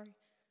 I'm sorry.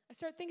 I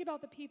started thinking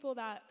about the people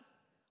that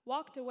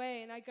walked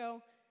away, and I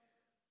go,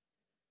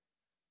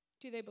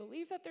 do they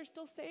believe that they're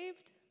still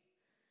saved?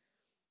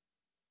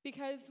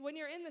 Because when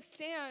you're in the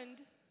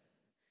sand,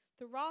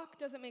 the rock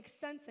doesn't make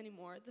sense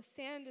anymore. The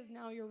sand is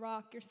now your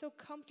rock. You're so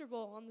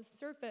comfortable on the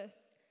surface.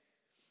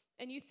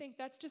 And you think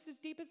that's just as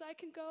deep as I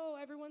can go.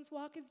 Everyone's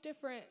walk is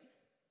different.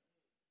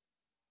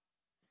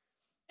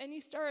 And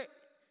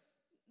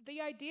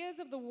the ideas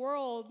of the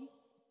world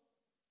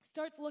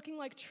starts looking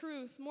like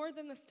truth more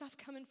than the stuff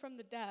coming from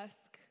the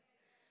desk.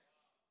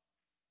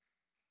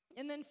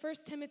 And then 1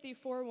 Timothy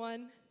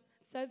 4:1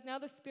 says, now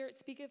the Spirit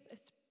speaketh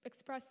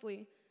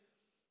expressly,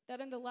 that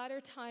in the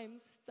latter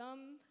times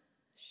some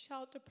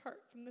shall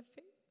depart from the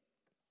faith,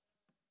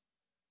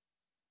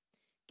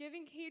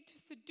 giving heed to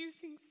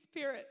seducing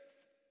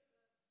spirits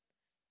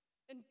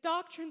and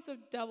doctrines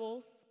of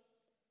devils.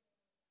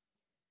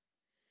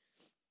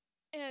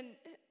 And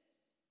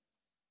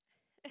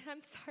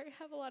I'm sorry,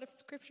 I have a lot of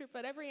scripture,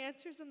 but every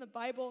answer is in the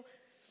Bible.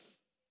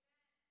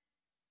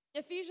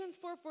 Ephesians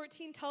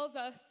 4:14 tells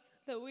us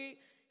that we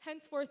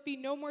henceforth be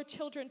no more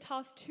children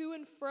tossed to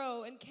and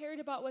fro and carried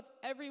about with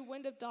every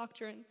wind of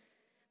doctrine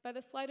by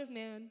the sleight of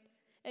man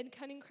and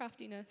cunning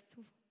craftiness,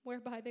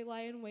 whereby they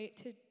lie in wait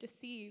to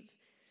deceive.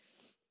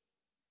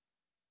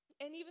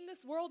 And even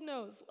this world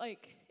knows,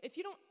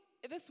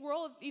 this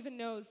world even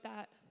knows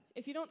that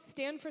if you don't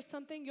stand for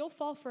something, you'll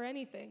fall for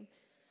anything.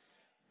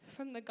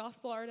 From the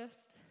gospel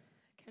artist,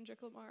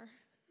 Kendrick Lamar.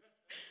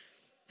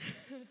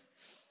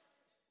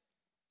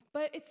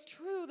 But it's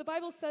true. The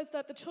Bible says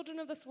that the children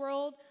of this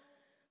world,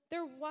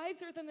 they're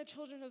wiser than the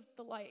children of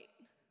the light.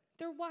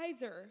 They're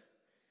wiser.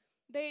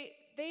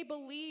 They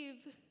believe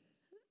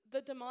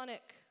the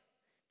demonic.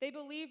 They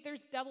believe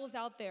there's devils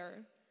out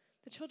there.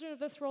 The children of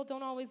this world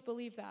don't always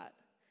believe that.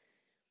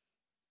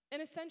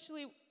 And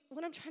essentially,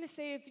 what I'm trying to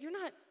say,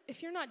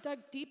 if you're not dug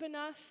deep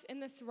enough in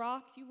this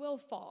rock, you will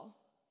fall.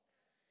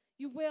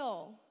 You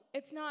will.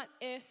 It's not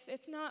if.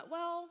 It's not,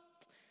 well,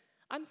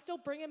 I'm still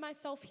bringing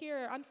myself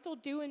here. I'm still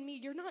doing me.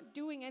 You're not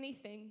doing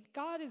anything.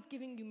 God is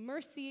giving you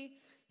mercy.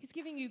 He's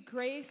giving you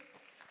grace.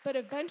 But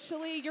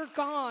eventually, you're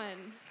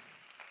gone.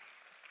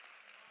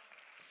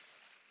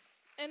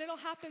 And it'll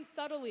happen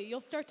subtly. You'll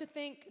start to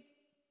think,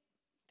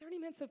 30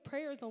 minutes of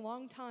prayer is a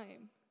long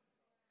time.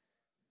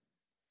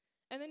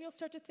 And then you'll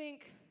start to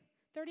think,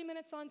 30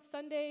 minutes on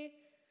Sunday,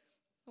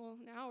 well,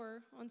 an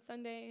hour on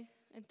Sunday,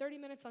 and 30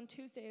 minutes on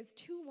Tuesday is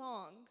too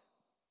long.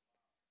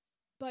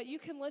 But you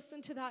can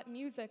listen to that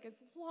music as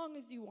long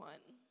as you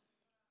want.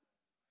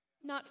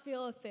 Not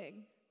feel a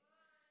thing.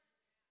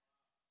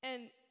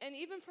 And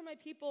even for my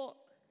people,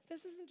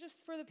 this isn't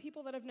just for the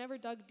people that have never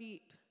dug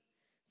deep.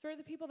 For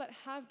the people that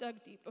have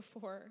dug deep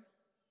before.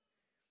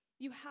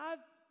 You have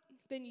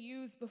been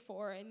used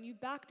before, and you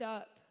backed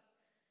up.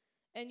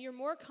 And you're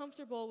more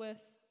comfortable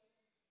with,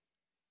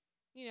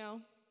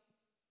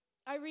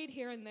 I read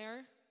here and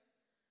there.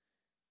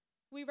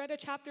 We read a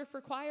chapter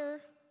for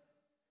choir.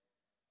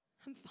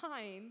 I'm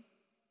fine.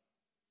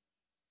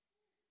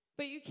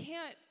 But you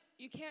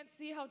can't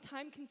see how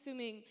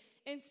time-consuming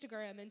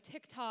Instagram and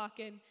TikTok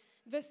and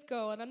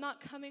Visco, and I'm not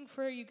coming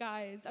for you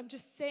guys. I'm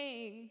just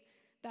saying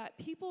that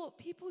people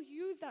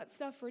use that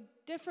stuff for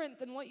different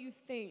than what you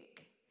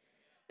think.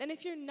 And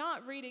if you're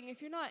not reading,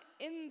 if you're not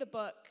in the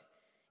book,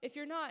 if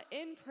you're not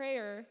in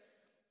prayer,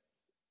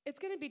 it's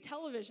going to be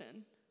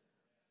television.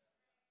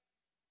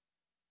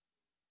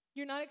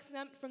 You're not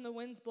exempt from the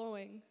winds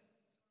blowing.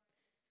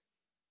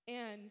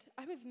 And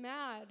I was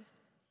mad.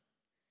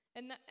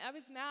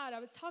 I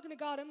was talking to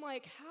God. I'm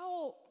like,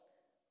 how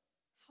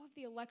have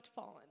the elect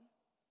fallen?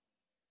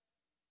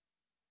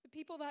 The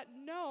people that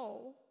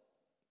know,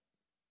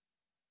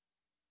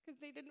 because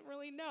they didn't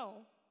really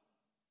know.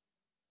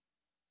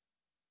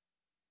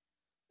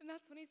 And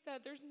that's when he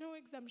said, there's no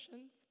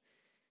exemptions.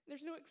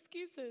 There's no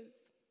excuses.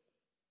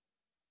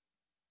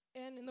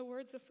 And in the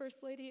words of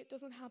First Lady, it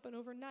doesn't happen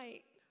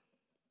overnight.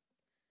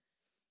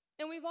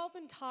 And we've all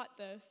been taught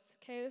this,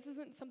 okay? This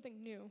isn't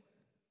something new.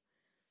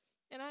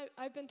 And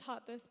I've been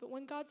taught this, but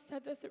when God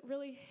said this, it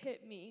really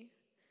hit me.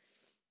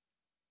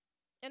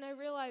 And I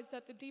realized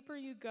that the deeper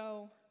you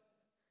go,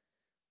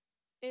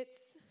 it's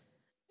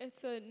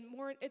a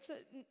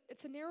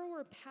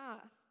narrower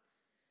path.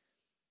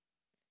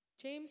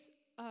 James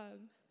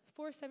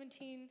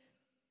 4:17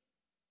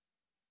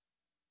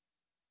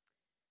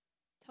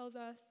 tells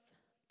us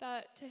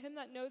that to him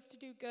that knows to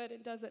do good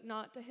and does it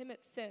not, to him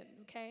it's sin,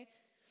 okay?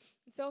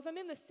 And so if I'm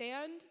in the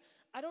sand,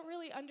 I don't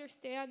really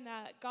understand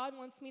that God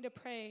wants me to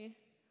pray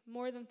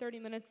more than 30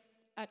 minutes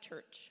at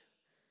church.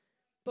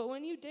 But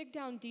when you dig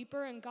down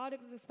deeper and God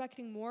is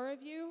expecting more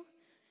of you,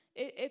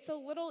 it's a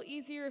little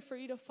easier for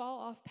you to fall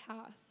off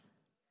path.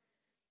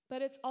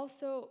 But it's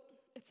also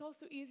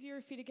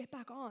easier for you to get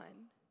back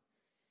on.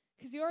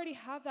 Because you already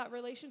have that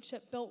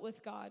relationship built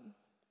with God.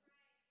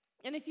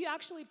 And if you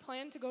actually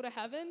plan to go to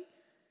heaven,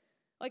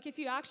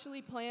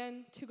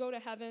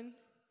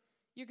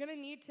 you're going to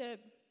need to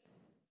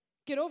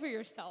get over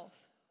yourself.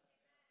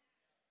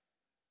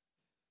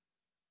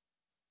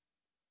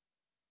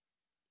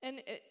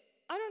 And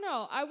I don't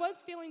know, I was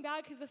feeling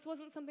bad because this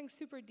wasn't something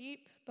super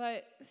deep,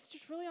 but it's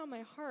just really on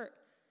my heart.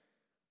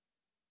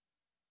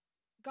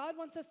 God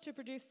wants us to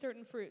produce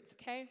certain fruits,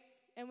 okay?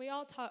 And we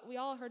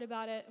all heard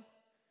about it.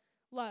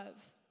 Love.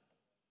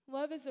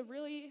 Love is a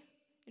really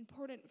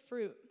important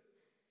fruit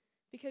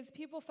because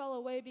people fell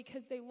away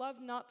because they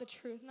loved not the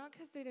truth, not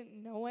because they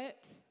didn't know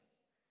it.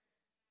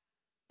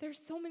 There's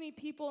so many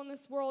people in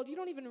this world, you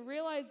don't even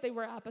realize they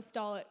were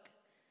apostolic.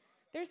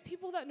 There's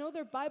people that know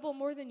their Bible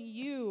more than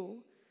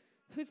you,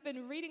 who's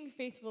been reading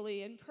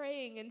faithfully and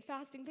praying and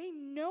fasting. They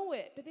know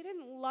it, but they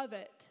didn't love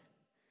it.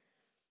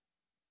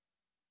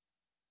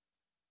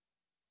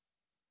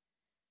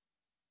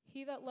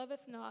 He that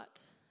loveth not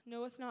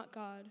knoweth not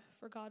God,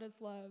 for God is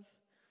love.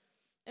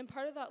 And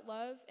part of that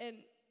love, and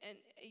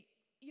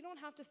you don't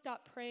have to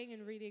stop praying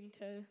and reading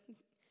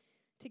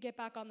to get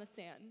back on the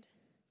sand.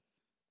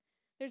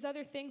 There's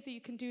other things that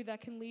you can do that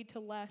can lead to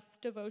less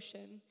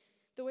devotion.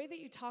 The way that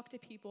you talk to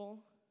people,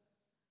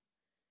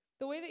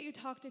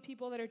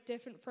 that are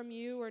different from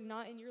you or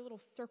not in your little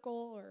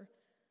circle, or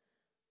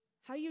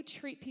how you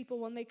treat people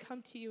when they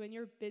come to you and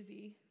you're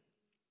busy.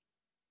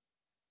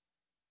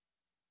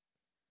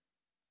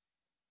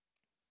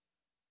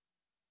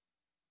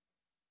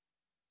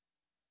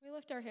 We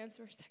lift our hands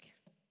for a second.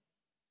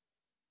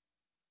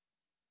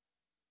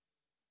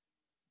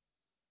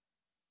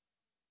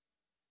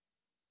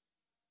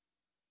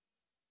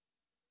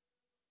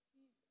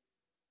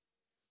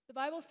 The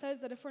Bible says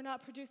that if we're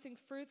not producing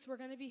fruits, we're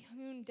going to be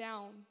hewn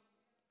down.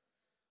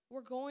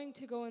 We're going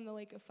to go in the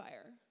lake of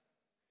fire.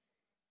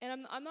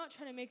 And I'm not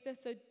trying to make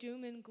this a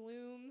doom and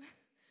gloom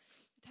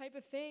type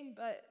of thing,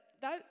 but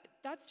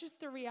that's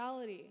just the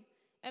reality.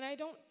 And I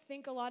don't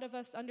think a lot of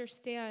us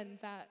understand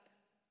that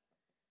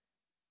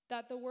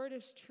the word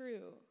is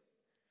true.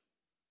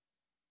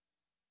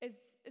 As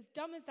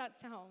dumb as that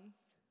sounds.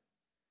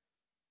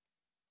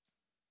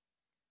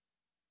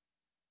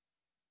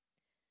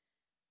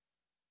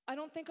 I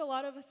don't think a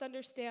lot of us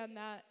understand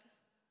that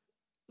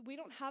we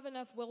don't have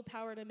enough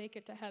willpower to make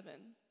it to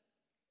heaven.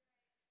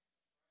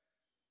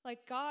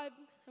 Like God,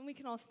 and we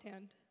can all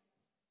stand.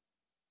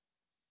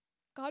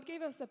 God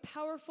gave us a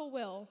powerful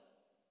will,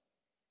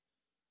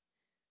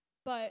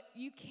 but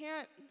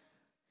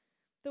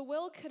the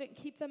will couldn't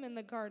keep them in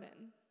the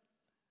garden.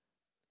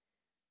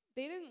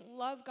 They didn't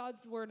love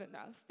God's word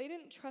enough. They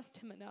didn't trust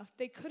him enough.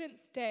 They couldn't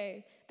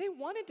stay. They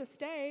wanted to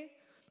stay.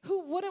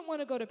 Who wouldn't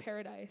want to go to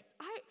paradise?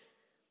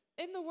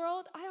 In the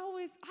world, I'm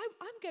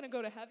going to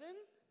go to heaven.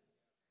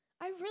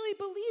 I really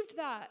believed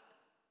that.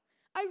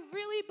 I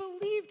really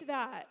believed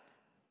that.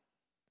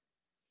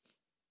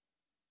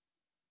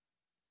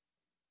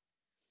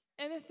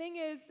 And the thing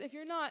is, if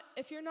you're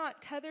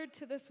not tethered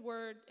to this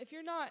word,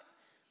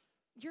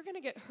 you're going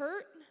to get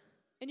hurt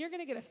and you're going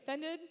to get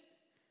offended.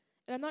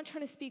 And I'm not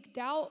trying to speak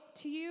doubt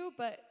to you,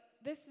 but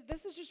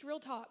this is just real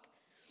talk.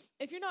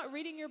 If you're not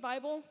reading your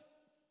Bible,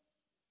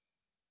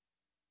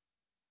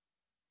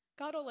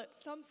 God will let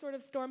some sort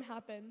of storm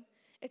happen.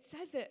 It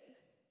says it.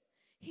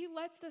 He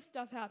lets this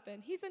stuff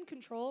happen. He's in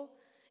control.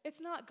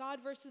 It's not God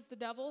versus the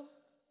devil.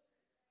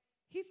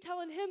 He's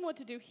telling him what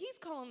to do. He's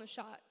calling the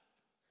shots.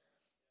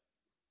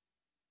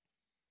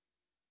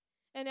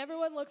 And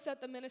everyone looks at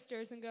the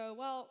ministers and go,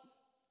 well,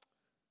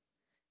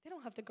 they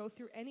don't have to go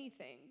through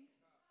anything.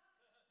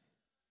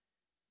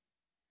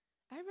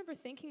 I remember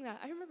thinking that.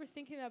 I remember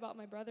thinking that about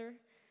my brother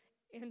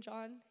and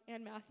John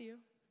and Matthew.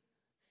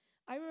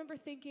 I remember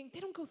thinking, they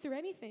don't go through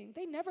anything.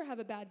 They never have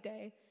a bad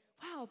day.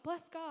 Wow,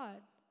 bless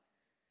God.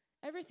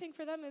 Everything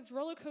for them is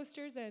roller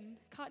coasters and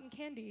cotton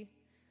candy.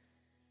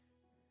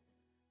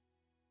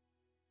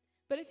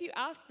 But if you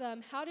ask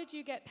them, how did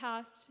you get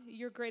past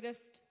your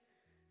greatest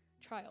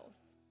trials?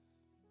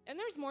 And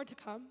there's more to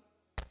come.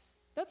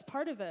 That's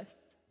part of this.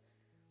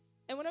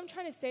 And what I'm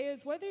trying to say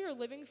is whether you're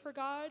living for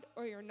God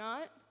or you're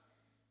not,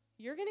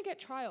 you're going to get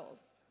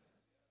trials.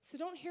 So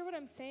don't hear what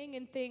I'm saying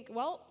and think,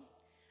 well,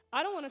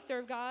 I don't want to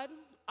serve God.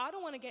 I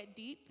don't want to get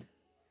deep.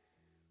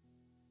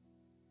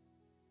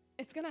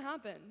 It's going to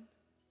happen.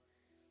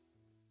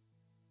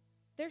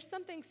 There's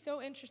something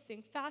so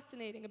interesting,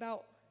 fascinating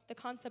about the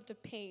concept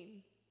of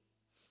pain.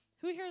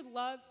 Who here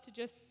loves to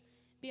just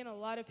be in a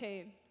lot of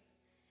pain?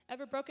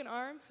 Ever broken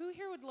arm? Who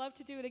here would love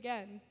to do it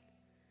again?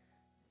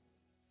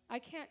 I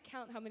can't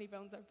count how many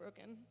bones I've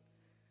broken.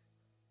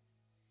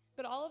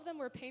 But all of them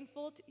were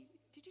painful.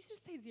 Did you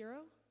just say 0?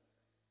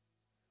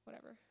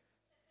 Whatever.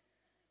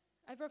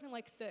 I've broken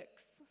like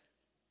 6.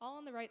 All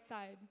on the right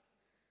side.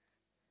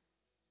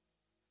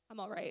 I'm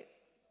all right.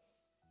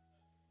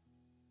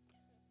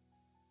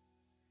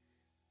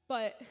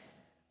 But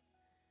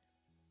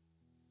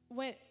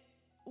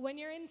when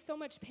you're in so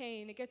much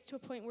pain, it gets to a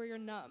point where you're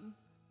numb.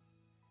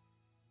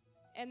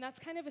 And that's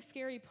kind of a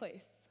scary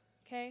place,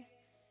 okay?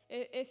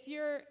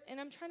 And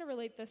I'm trying to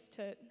relate this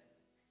to,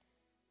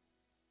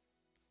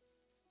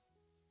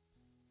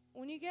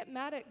 when you get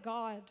mad at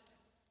God,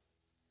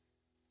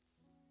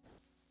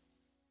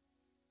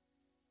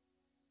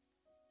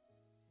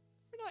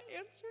 we're not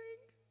answering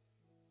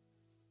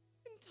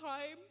in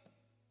time.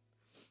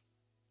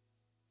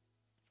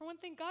 For one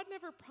thing, God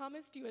never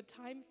promised you a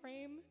time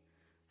frame.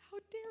 How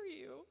dare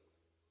you?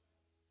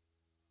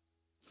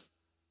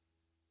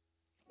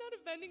 He's not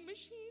a vending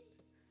machine.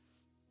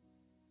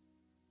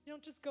 You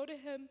don't just go to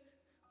him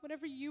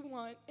whenever you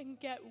want and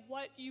get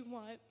what you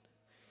want.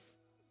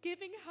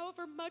 Giving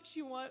however much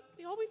you want.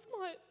 We always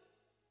want.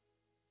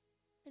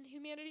 In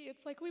humanity,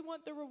 it's like we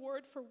want the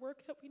reward for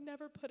work that we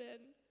never put in.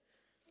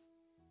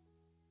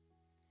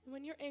 And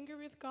when you're angry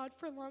with God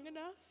for long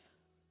enough,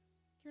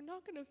 you're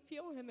not going to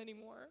feel him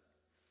anymore.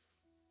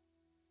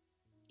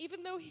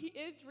 Even though he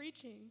is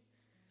reaching.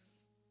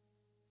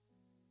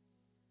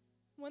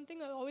 One thing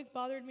that always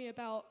bothered me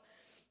about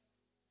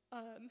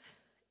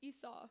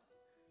Esau,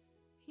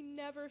 he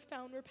never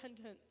found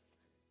repentance.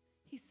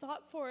 He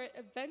sought for it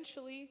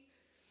eventually,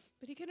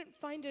 but he couldn't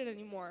find it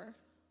anymore.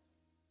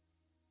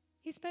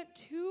 He spent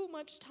too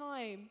much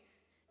time,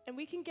 and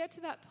we can get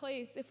to that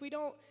place if we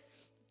don't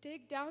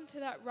dig down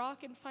to that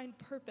rock and find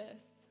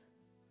purpose.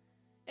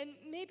 And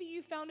maybe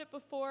you found it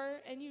before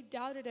and you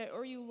doubted it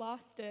or you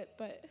lost it,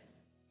 but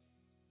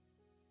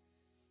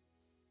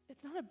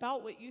it's not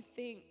about what you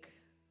think.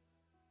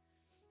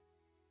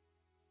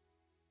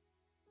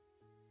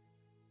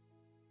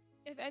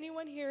 If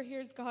anyone here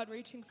hears God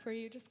reaching for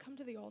you, just come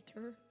to the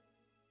altar.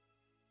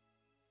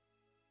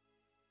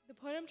 The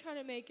point I'm trying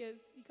to make is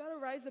you got to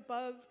rise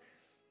above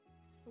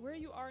where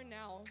you are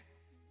now.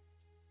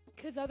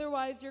 Because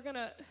otherwise you're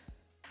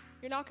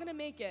not going to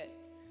make it.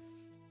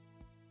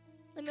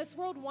 And this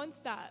world wants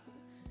that.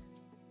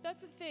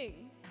 That's the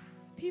thing.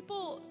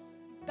 People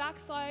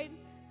backslide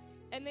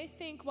and they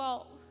think,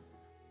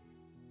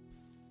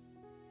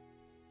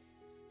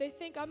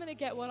 I'm going to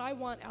get what I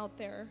want out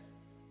there.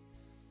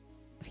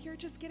 But you're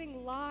just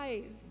getting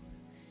lies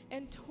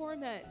and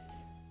torment.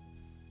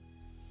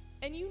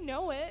 And you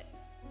know it.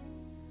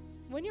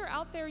 When you're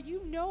out there,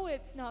 you know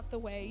it's not the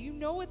way. You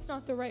know it's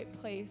not the right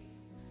place.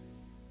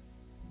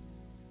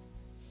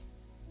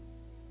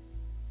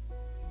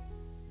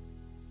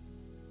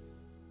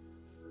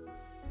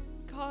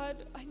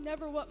 God, I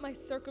never want my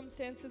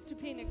circumstances to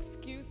be an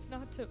excuse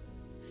not to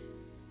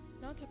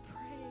pray.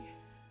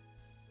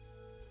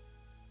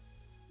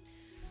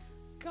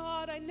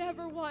 God, I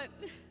never want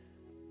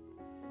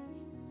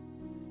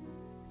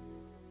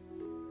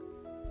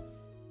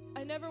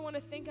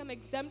to think I'm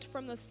exempt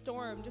from the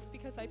storm just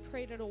because I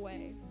prayed it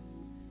away.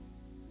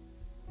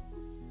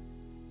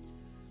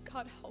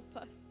 God, help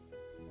us.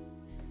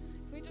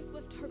 Can we just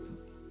lift our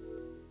voice?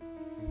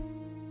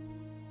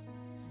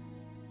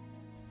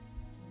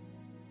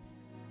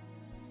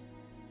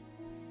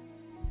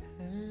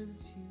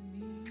 Empty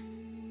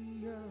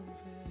me of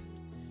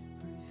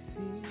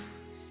everything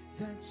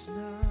that's not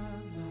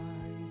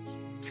like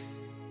you,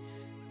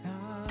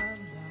 not like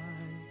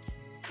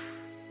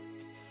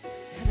you.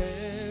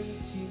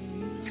 Empty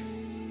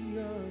me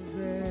of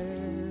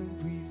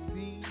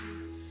everything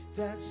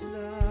that's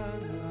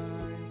not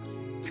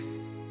like you.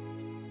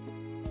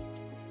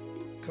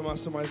 Come on,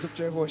 somebody, lift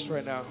your voice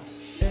right now.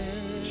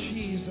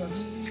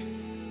 Jesus. Empty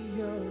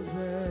me of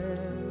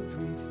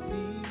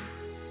everything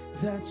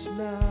that's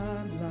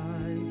not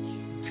like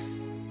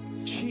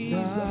you.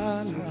 Jesus,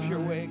 have your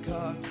way,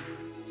 God.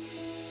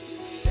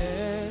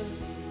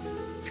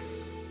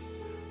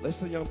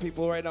 Listen, young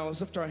people, right now, let's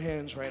lift our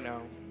hands right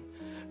now.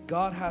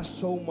 God has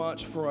so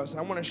much for us.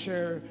 I want to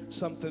share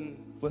something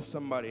with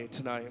somebody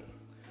tonight.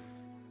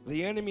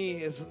 The enemy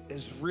is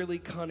really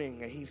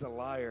cunning, and he's a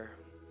liar.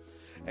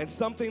 And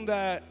something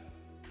that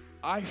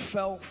I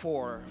fell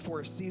for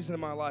a season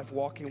of my life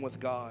walking with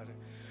God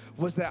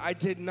was that I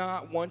did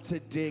not want to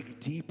dig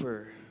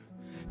deeper,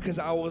 because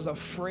I was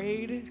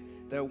afraid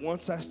that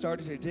once I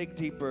started to dig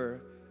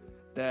deeper,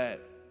 that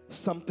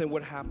something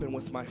would happen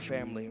with my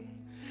family,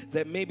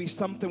 that maybe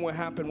something would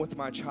happen with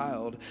my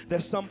child,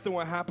 that something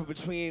would happen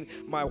between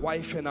my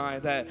wife and I,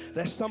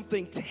 that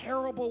something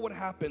terrible would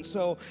happen.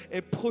 So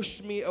it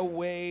pushed me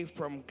away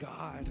from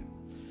God.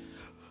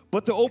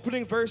 But the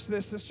opening verse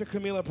that Sister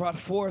Kahmeelah brought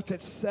forth,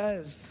 it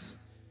says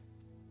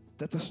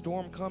that the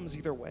storm comes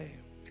either way.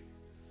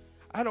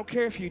 I don't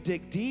care if you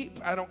dig deep.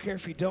 I don't care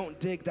if you don't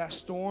dig. That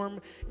storm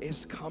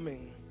is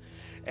coming.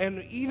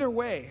 And either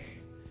way,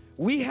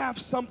 we have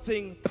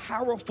something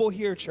powerful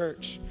here,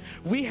 church.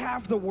 We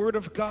have the Word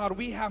of God.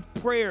 We have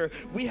prayer.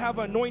 We have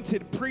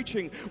anointed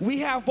preaching. We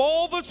have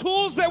all the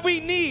tools that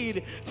we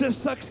need to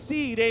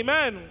succeed.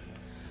 Amen.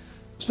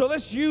 So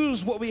let's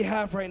use what we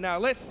have right now.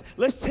 Let's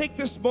take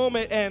this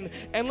moment and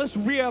let's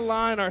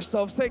realign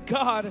ourselves. Say,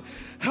 God,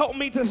 help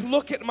me to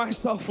look at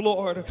myself,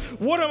 Lord.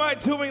 What am I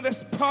doing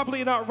that's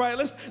probably not right?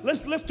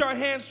 Let's lift our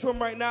hands to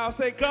Him right now.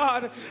 Say,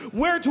 God,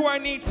 where do I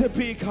need to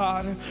be,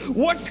 God?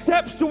 What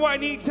steps do I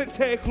need to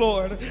take,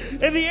 Lord?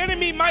 And the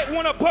enemy might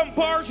want to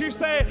bombard you,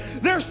 say,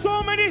 there's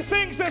so many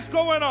things that's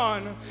going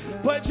on.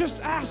 But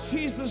just ask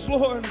Jesus,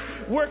 Lord,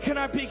 where can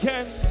I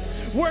begin?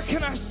 Where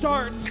can I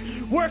start?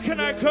 Where can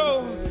I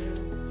go?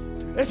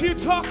 If you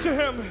talk to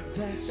Him,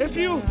 if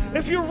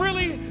you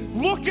really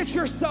look at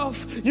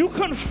yourself, you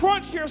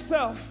confront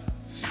yourself,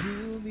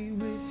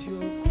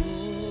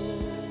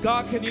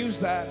 God can use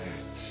that.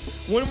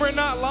 When we're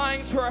not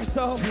lying to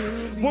ourselves,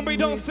 when we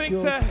don't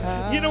think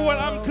that, you know what,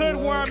 I'm good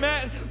where I'm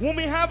at, when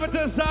we have a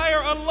desire,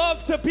 a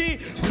love to be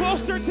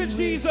closer to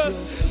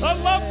Jesus, a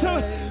love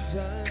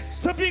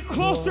to be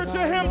closer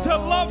to Him, to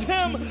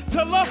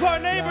love our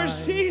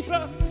neighbors,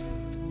 Jesus.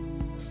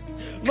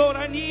 Lord,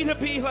 I need to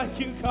be like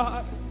you,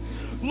 God.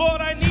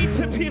 Lord, I need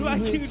to be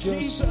like you,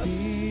 Jesus.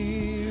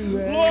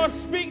 Lord,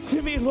 speak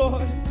to me,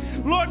 Lord.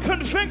 Lord,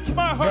 convict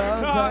my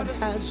heart, God.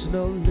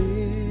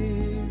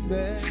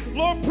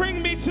 Lord,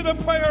 bring me to the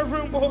prayer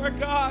room, Lord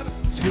God.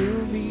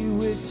 Fill me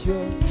with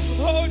your,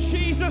 oh,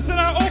 Jesus, that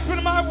I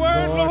open my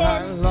word, Lord.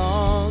 I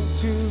long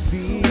to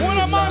be when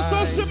I'm on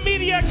social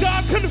media,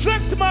 God,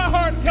 convict my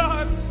heart,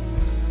 God.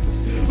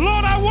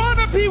 Lord, I want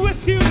to be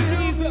with you,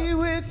 Jesus. Fill me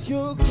with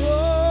your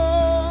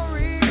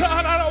glory.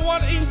 God, I don't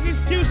want these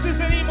excuses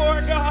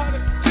anymore, God.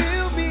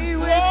 Fill me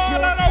with Lord,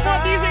 your I don't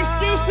want these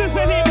excuses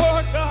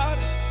anymore, God.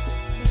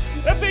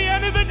 At the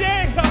end of the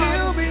day,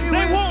 God,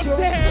 they won't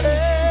stand.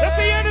 At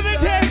the end of the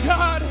day,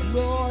 God,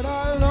 Lord,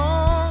 I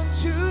long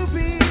to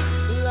be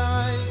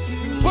like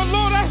you. But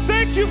Lord, I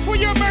thank you for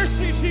your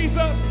mercy,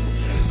 Jesus.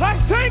 I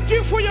thank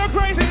you for your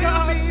grace,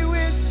 God. Fill me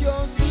with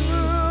your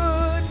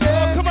goodness.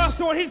 Oh, come on,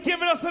 Lord. He's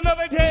given us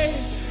another day.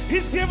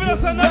 He's given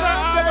us another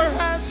hour.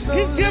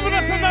 He's given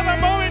us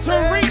another moment to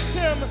reach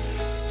Him,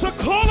 to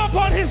call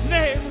upon His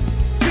name.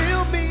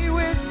 Fill me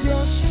with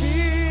your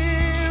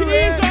Spirit.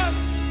 Jesus.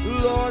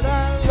 Lord,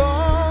 I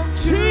long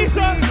to be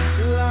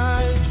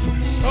like you.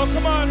 Oh,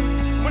 come on.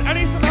 I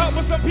need some help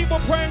with some people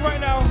praying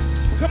right now.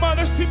 Come on,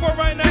 there's people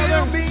right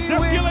now. They're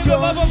feeling the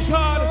love of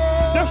God.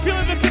 They're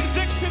feeling the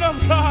conviction of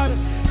God.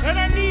 And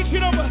I need you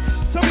to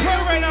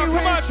pray right now.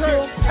 Come on,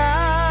 church.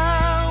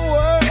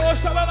 Power. Oh,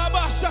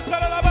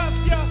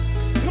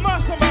 Come on,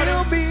 somebody.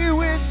 Fill me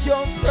with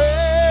your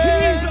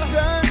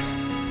presence.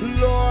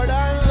 Lord,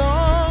 I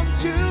long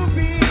to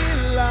be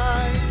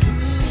like you.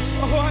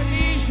 Oh, I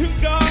need you,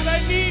 God. I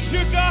need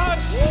you, God.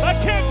 I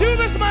can't do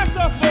this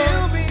myself, Fill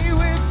Lord. me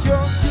with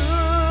your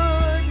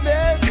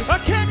goodness. I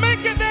can't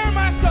make it there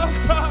myself,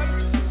 God.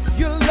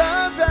 Your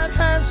love that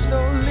has no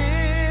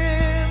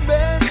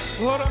limits.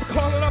 Lord, I'm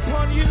calling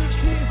upon you,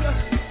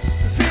 Jesus.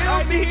 Fill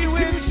I me need you,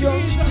 with your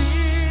Jesus.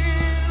 spirit.